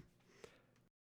time.